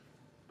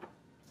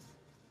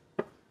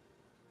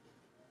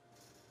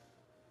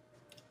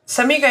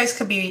 Some of you guys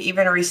could be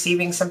even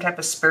receiving some type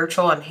of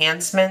spiritual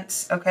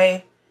enhancements,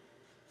 okay?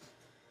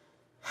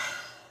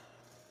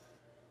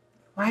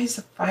 Why is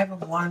the 5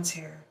 of Wands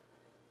here?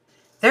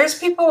 There's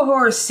people who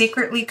are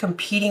secretly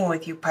competing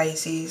with you,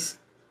 Pisces.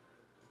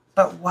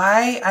 But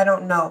why? I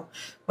don't know.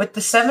 With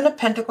the 7 of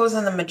Pentacles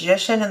and the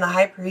Magician and the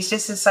High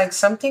Priestess, it's like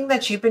something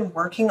that you've been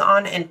working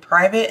on in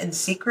private and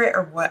secret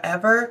or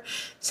whatever.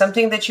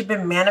 Something that you've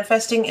been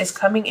manifesting is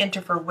coming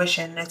into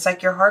fruition. It's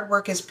like your hard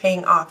work is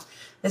paying off.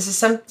 This is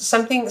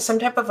some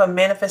type of a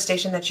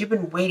manifestation that you've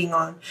been waiting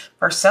on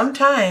for some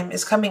time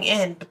is coming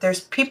in. But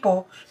there's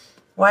people.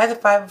 Why the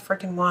 5 of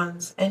freaking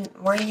Wands? And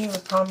warning you of a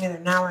problem either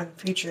now or in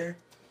the future.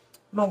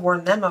 I'm going to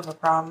warn them of a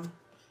problem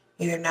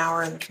either now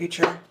or in the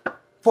future.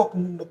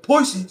 Fucking the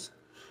Pisces.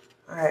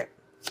 Alright.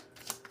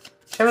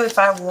 Show me the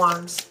 5 of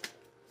Wands.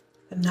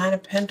 The 9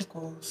 of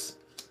Pentacles.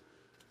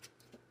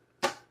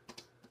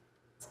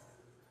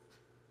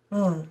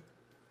 And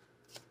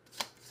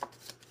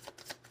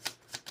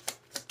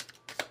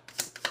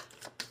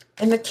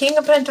the King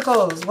of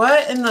Pentacles.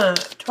 What in the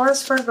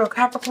Taurus, Virgo,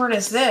 Capricorn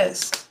is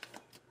this?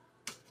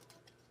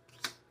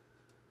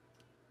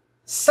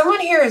 Someone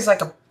here is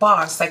like a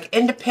boss, like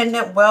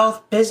independent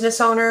wealth, business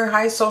owner,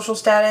 high social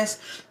status,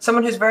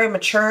 someone who's very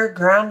mature,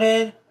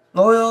 grounded,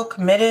 loyal,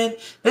 committed.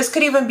 This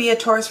could even be a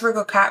Taurus,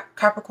 Virgo,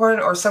 Capricorn,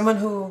 or someone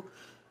who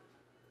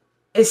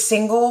is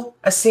single,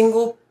 a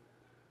single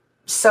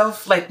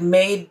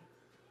self-made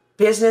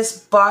business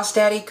boss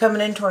daddy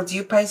coming in towards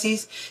you,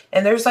 Pisces.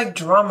 And there's like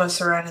drama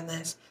surrounding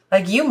this.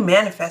 Like you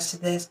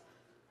manifested this.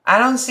 I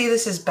don't see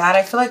this as bad.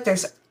 I feel like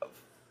there's...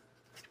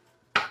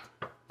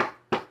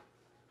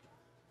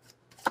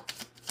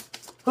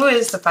 Who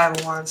is the 5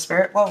 of Wands,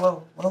 Spirit? Whoa,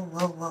 whoa, whoa,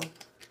 whoa, whoa.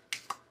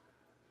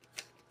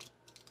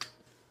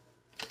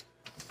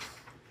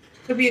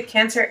 Could be a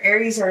Cancer,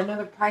 Aries, or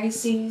another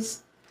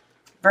Pisces.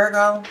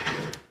 Virgo.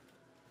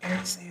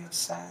 Aries, Leo,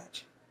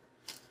 Sag.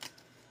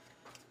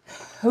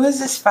 Who is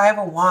this 5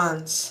 of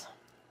Wands?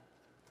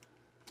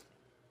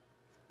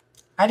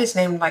 I just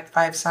named like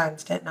 5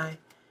 signs, didn't I?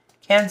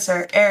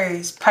 Cancer,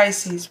 Aries,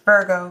 Pisces,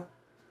 Virgo,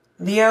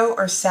 Leo,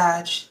 or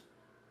Sag.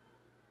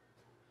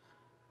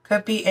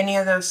 Could be any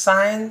of those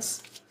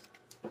signs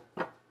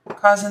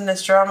causing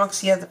this drama,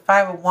 because you have the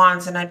 5 of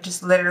Wands, and I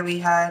just literally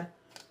had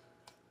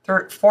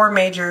 4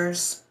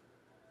 majors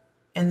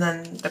and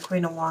then the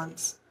Queen of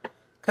Wands.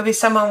 Could be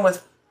someone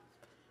with,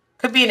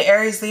 could be an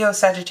Aries, Leo,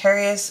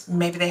 Sagittarius.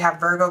 Maybe they have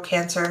Virgo,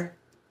 Cancer,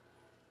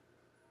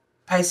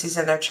 Pisces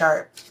in their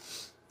chart.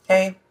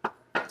 Okay?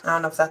 I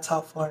don't know if that's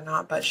helpful or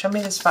not, but show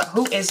me this.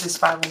 Who is this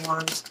 5 of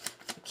Wands?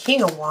 The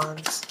King of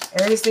Wands.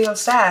 Aries, Leo,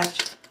 Sag.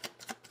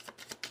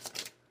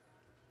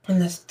 And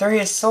the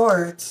 3 of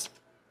Swords.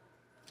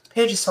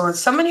 Page of Swords.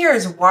 Someone here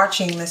is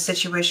watching this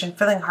situation,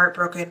 feeling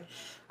heartbroken.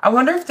 I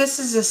wonder if this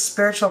is a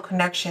spiritual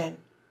connection.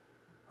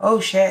 Oh,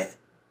 shit.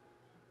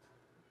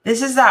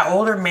 This is that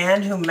older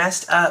man who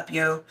messed up,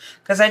 yo.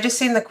 Because I just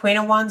seen the Queen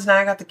of Wands, now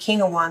I got the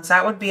King of Wands.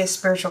 That would be a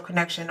spiritual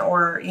connection,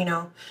 or, you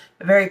know,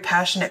 a very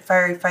passionate,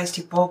 fiery,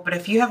 feisty bolt. But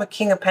if you have a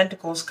King of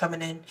Pentacles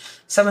coming in,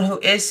 someone who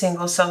is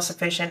single,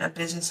 self-sufficient, a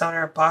business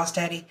owner, a boss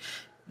daddy,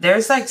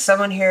 there's like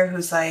someone here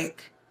who's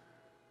like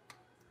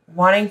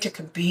wanting to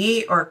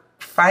compete or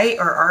fight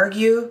or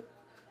argue,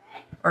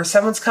 or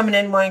someone's coming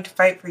in wanting to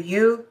fight for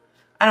you.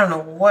 I don't know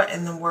what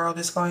in the world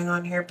is going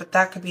on here, but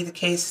that could be the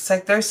case. It's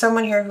like there's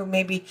someone here who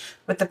maybe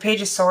with the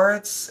Page of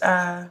Swords,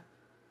 I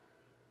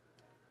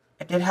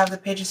did have the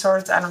Page of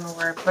Swords. I don't know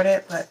where I put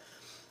it, but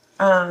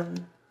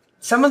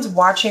someone's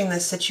watching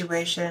this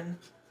situation.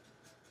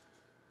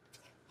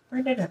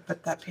 Where did I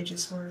put that Page of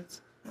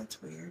Swords?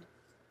 That's weird.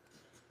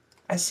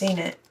 I seen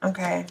it.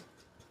 Okay.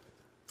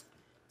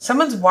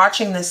 Someone's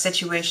watching this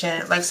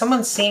situation. Like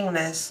someone's seeing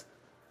this.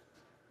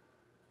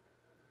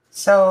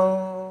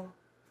 So,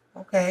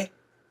 okay.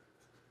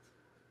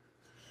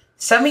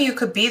 Some of you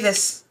could be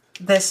this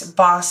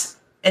boss,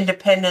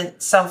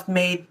 independent,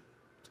 self-made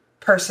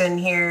person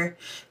here,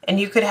 and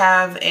you could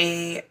have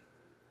a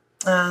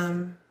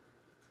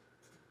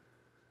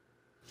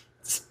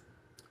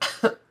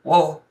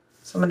whoa,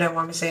 someone didn't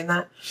want me saying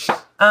that.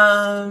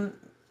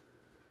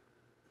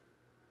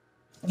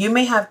 You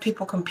may have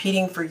people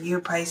competing for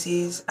you,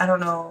 Pisces. I don't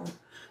know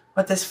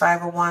what this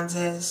Five of Wands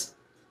is.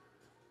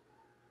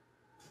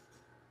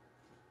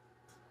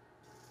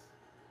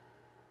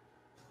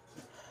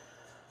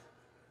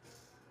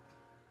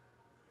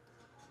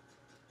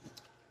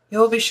 You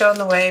will be shown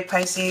the way,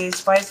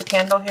 Pisces. Why is the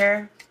candle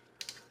here?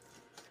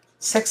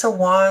 Six of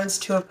Wands,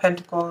 Two of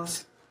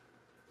Pentacles.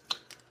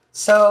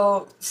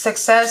 So,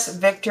 success,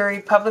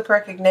 victory, public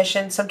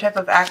recognition, some type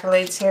of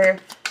accolades here.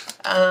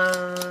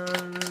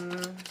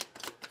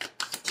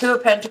 Two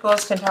of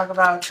Pentacles can talk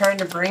about trying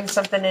to bring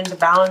something into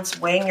balance,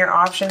 weighing your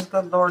options.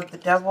 Good Lord, the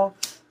Devil,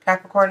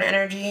 Capricorn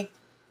energy.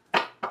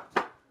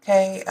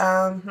 Okay,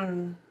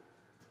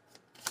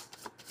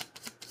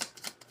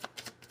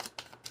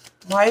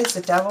 Why is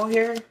the Devil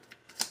here?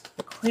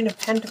 The Queen of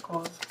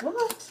Pentacles.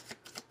 What?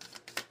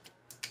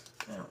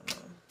 I don't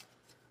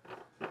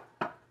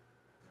know.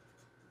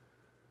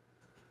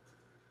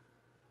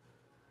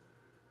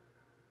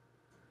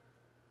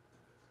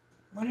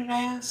 What did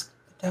I ask?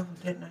 The Devil,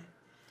 didn't I?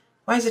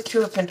 Why is it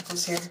Two of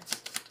Pentacles here?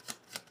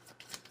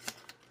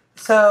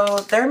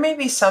 So there may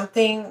be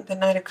something, the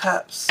Knight of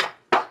Cups.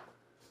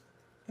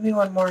 Give me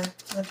one more.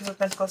 The Two of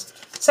Pentacles.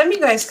 Some of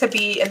you guys could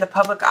be in the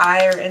public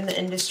eye or in the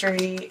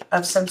industry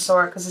of some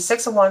sort, because the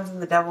Six of Wands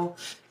and the Devil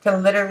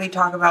can literally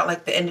talk about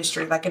like the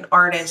industry, like an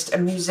artist, a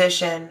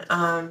musician,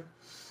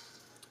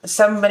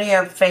 somebody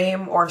of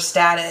fame or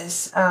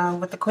status.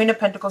 With the Queen of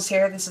Pentacles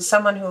here, this is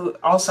someone who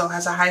also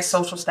has a high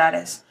social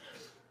status.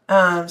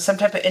 Some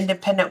type of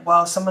independent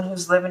wealth, someone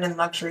who's living in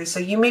luxury. So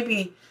you may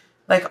be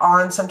like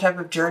on some type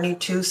of journey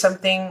to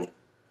something,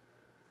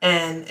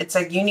 and it's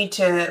like you need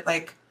to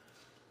like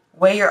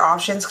weigh your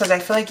options, because I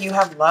feel like you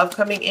have love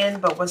coming in,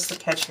 but what's the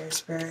catch here,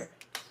 Spirit?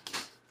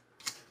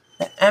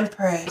 The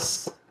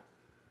Empress.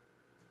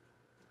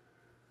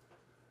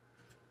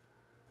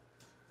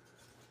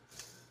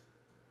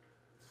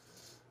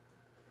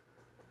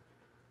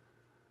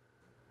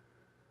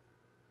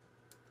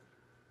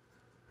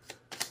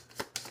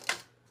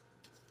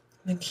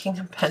 The King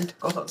of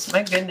Pentacles.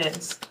 My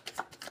goodness.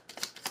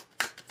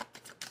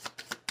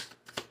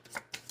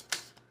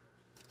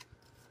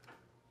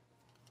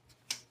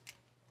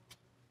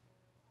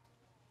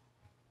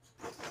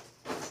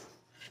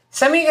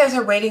 Some of you guys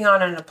are waiting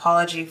on an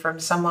apology from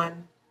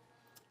someone.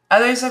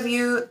 Others of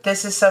you,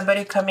 this is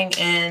somebody coming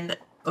in,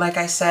 like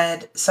I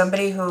said,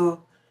 somebody who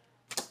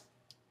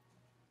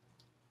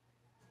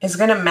is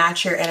going to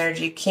match your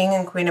energy. King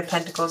and Queen of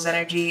Pentacles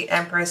energy.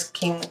 Empress,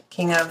 King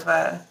of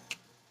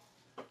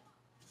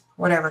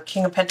whatever,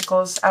 King of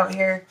Pentacles out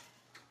here.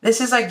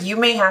 This is like, you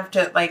may have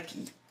to, like,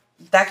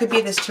 that could be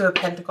this Two of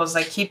Pentacles.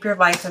 Like, keep your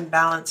life in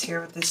balance here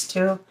with this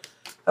Two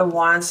of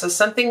Wands. So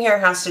something here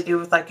has to do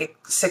with like a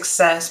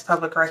success,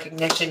 public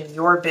recognition,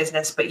 your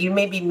business. But you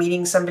may be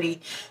meeting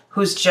somebody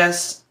who's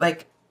just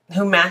like,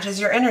 who matches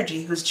your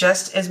energy, who's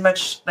just as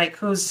much like,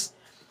 who's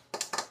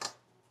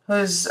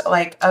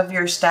like of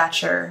your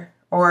stature,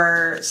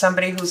 or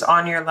somebody who's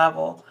on your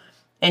level.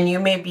 And you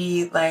may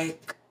be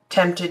like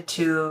tempted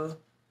to,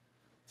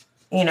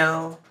 you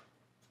know,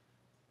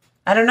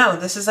 I don't know.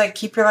 This is like,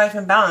 keep your life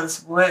in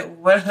balance. What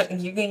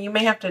you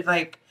may have to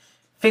like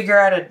figure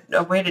out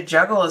a way to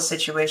juggle a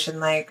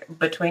situation like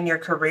between your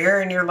career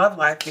and your love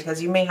life,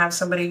 because you may have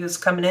somebody who's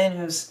coming in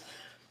who's,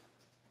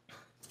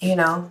 you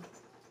know,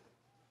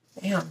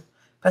 damn.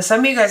 But some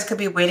of you guys could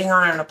be waiting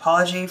on an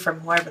apology from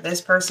whoever this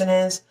person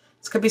is.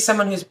 This could be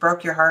someone who's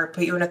broke your heart,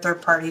 put you in a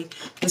third party.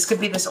 This could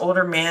be this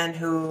older man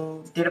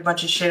who did a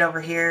bunch of shit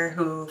over here,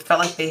 who felt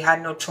like they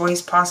had no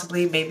choice,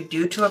 possibly, maybe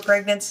due to a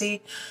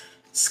pregnancy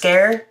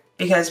scare.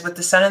 Because with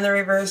the Sun in the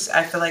reverse,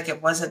 I feel like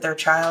it wasn't their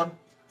child,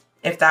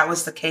 if that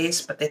was the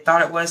case, but they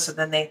thought it was. So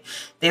then they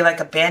like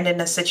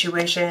abandoned a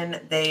situation.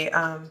 They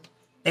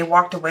They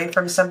walked away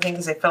from something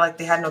because they felt like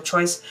they had no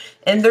choice.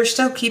 And they're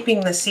still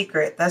keeping the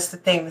secret. That's the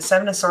thing. The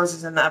Seven of Swords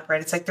is in the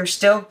upright. It's like they're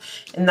still,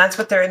 and that's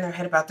what they're in their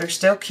head about. They're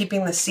still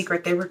keeping the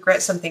secret. They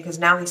regret something because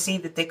now they see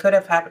that they could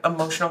have had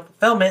emotional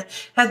fulfillment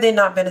had they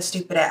not been a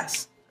stupid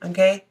ass.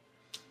 Okay?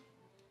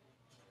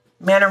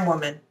 Man or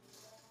woman.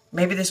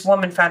 Maybe this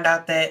woman found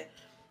out that,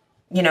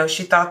 you know,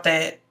 she thought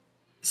that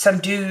some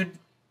dude,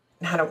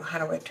 how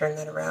do I turn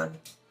that around?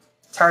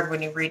 It's hard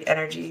when you read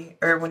energy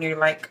or when you're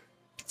like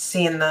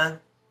seeing the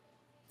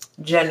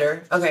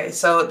gender. Okay,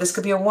 so this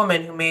could be a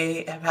woman who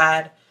may have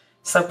had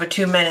slept with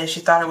two men and she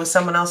thought it was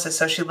someone else's,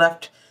 so she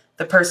left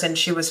the person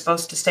she was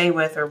supposed to stay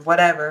with or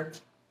whatever.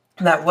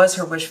 That was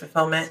her wish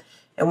fulfillment,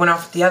 and went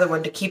off with the other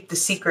one to keep the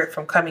secret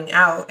from coming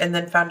out, and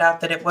then found out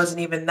that it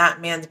wasn't even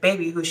that man's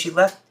baby who she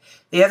left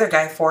the other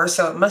guy for,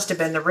 so it must have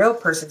been the real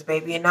person's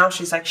baby. And now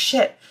she's like,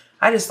 shit,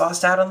 I just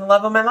lost out on the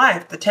love of my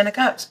life, the 10 of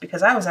Cups,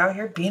 because I was out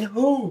here being a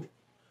hoe.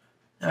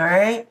 All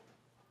right?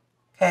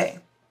 Okay.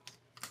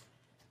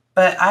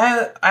 But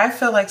I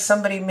feel like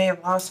somebody may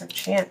have lost their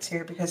chance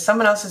here because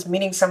someone else is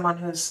meeting someone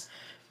who's...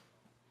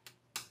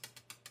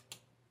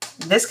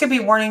 This could be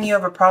warning you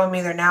of a problem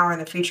either now or in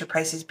the future,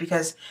 Pisces,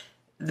 because,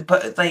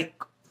 but like,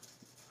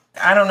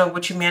 I don't know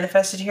what you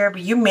manifested here,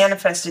 but you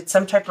manifested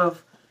some type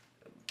of,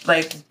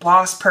 like,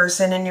 boss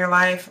person in your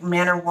life.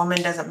 Man or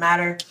woman, doesn't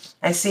matter.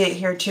 I see it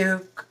here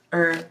too,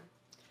 or...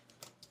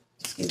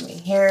 Excuse me,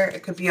 here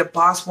it could be a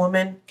boss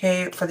woman,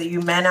 okay, for the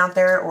you men out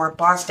there, or a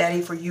boss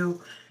daddy for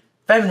you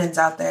feminines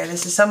out there.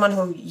 This is someone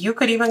who you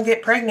could even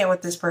get pregnant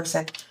with this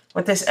person.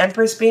 With this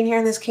Empress being here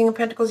and this King of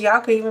Pentacles,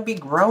 y'all could even be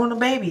growing a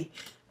baby.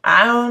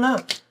 I don't know.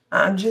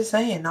 I'm just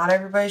saying, not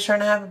everybody's trying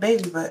to have a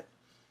baby, but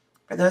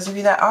for those of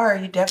you that are,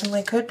 you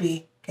definitely could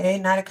be. Okay,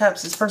 Knight of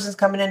Cups. This person's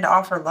coming in to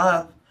offer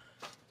love.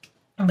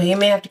 But you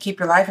may have to keep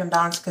your life in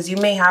balance because you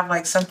may have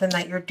like something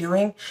that you're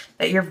doing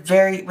that you're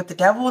very, with the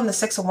Devil and the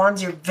Six of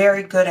Wands, you're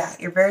very good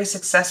at. You're very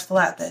successful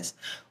at this.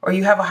 Or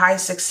you have a high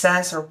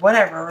success or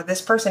whatever, or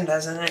this person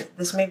does. And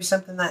this may be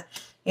something that,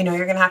 you know,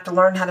 you're going to have to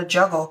learn how to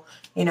juggle,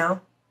 you know.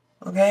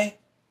 Okay?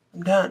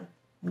 I'm done.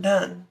 I'm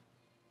done.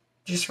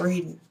 Just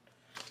reading.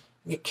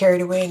 Get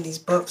carried away in these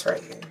books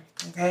right here.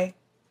 Okay?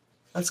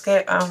 Let's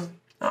get, oh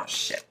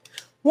shit.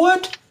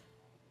 What?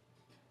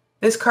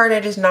 This card I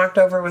just knocked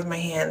over with my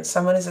hand.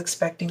 Someone is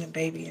expecting a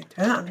baby.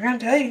 I'm trying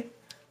to tell you.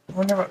 I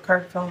wonder what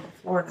card fell on the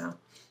floor now.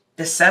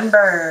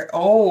 December.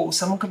 Oh,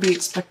 someone could be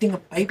expecting a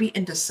baby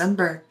in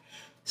December.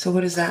 So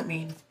what does that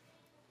mean?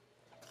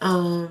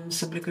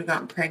 Somebody could have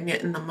gotten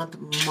pregnant in the month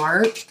of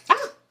March.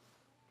 Ah!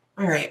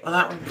 All right. Well,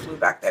 that one flew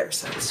back there,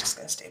 so it's just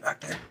going to stay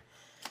back there.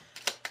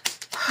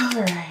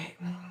 All right.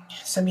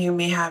 Some of you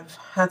may have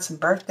had some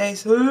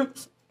birthdays.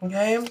 Oops.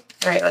 Okay. All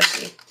right. Let's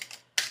see.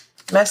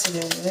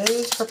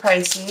 Messages for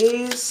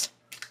Pisces.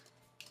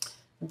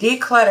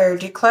 Declutter.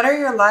 Declutter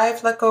your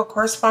life. Let go of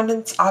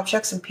correspondence,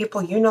 objects, and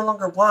people you no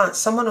longer want.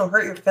 Someone will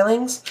hurt your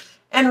feelings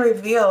and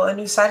reveal a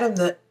new side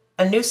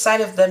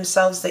of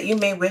themselves that you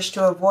may wish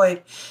to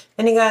avoid.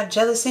 Then you got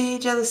jealousy,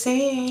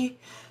 jealousy.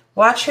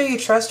 Watch who you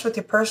trust with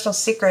your personal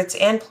secrets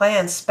and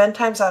plans. Spend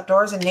times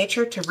outdoors in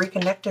nature to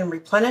reconnect and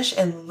replenish.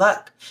 And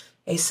luck.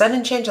 A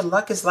sudden change of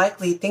luck is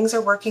likely. Things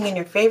are working in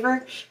your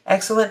favor.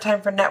 Excellent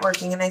time for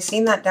networking. And I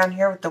seen that down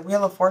here with the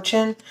Wheel of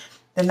Fortune,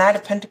 the Knight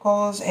of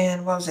Pentacles,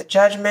 and what was it?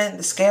 Judgment,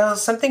 the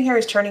Scales. Something here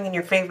is turning in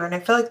your favor. And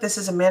I feel like this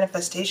is a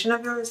manifestation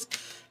of yours.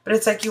 But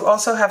it's like you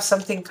also have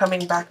something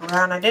coming back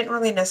around. I didn't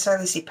really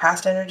necessarily see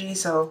past energy,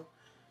 so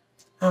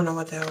I don't know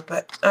what the hell.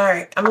 But all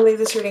right, I'm going to leave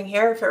this reading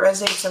here. If it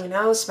resonates, let me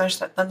know. Smash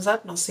that thumbs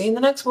up, and I'll see you in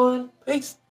the next one. Peace.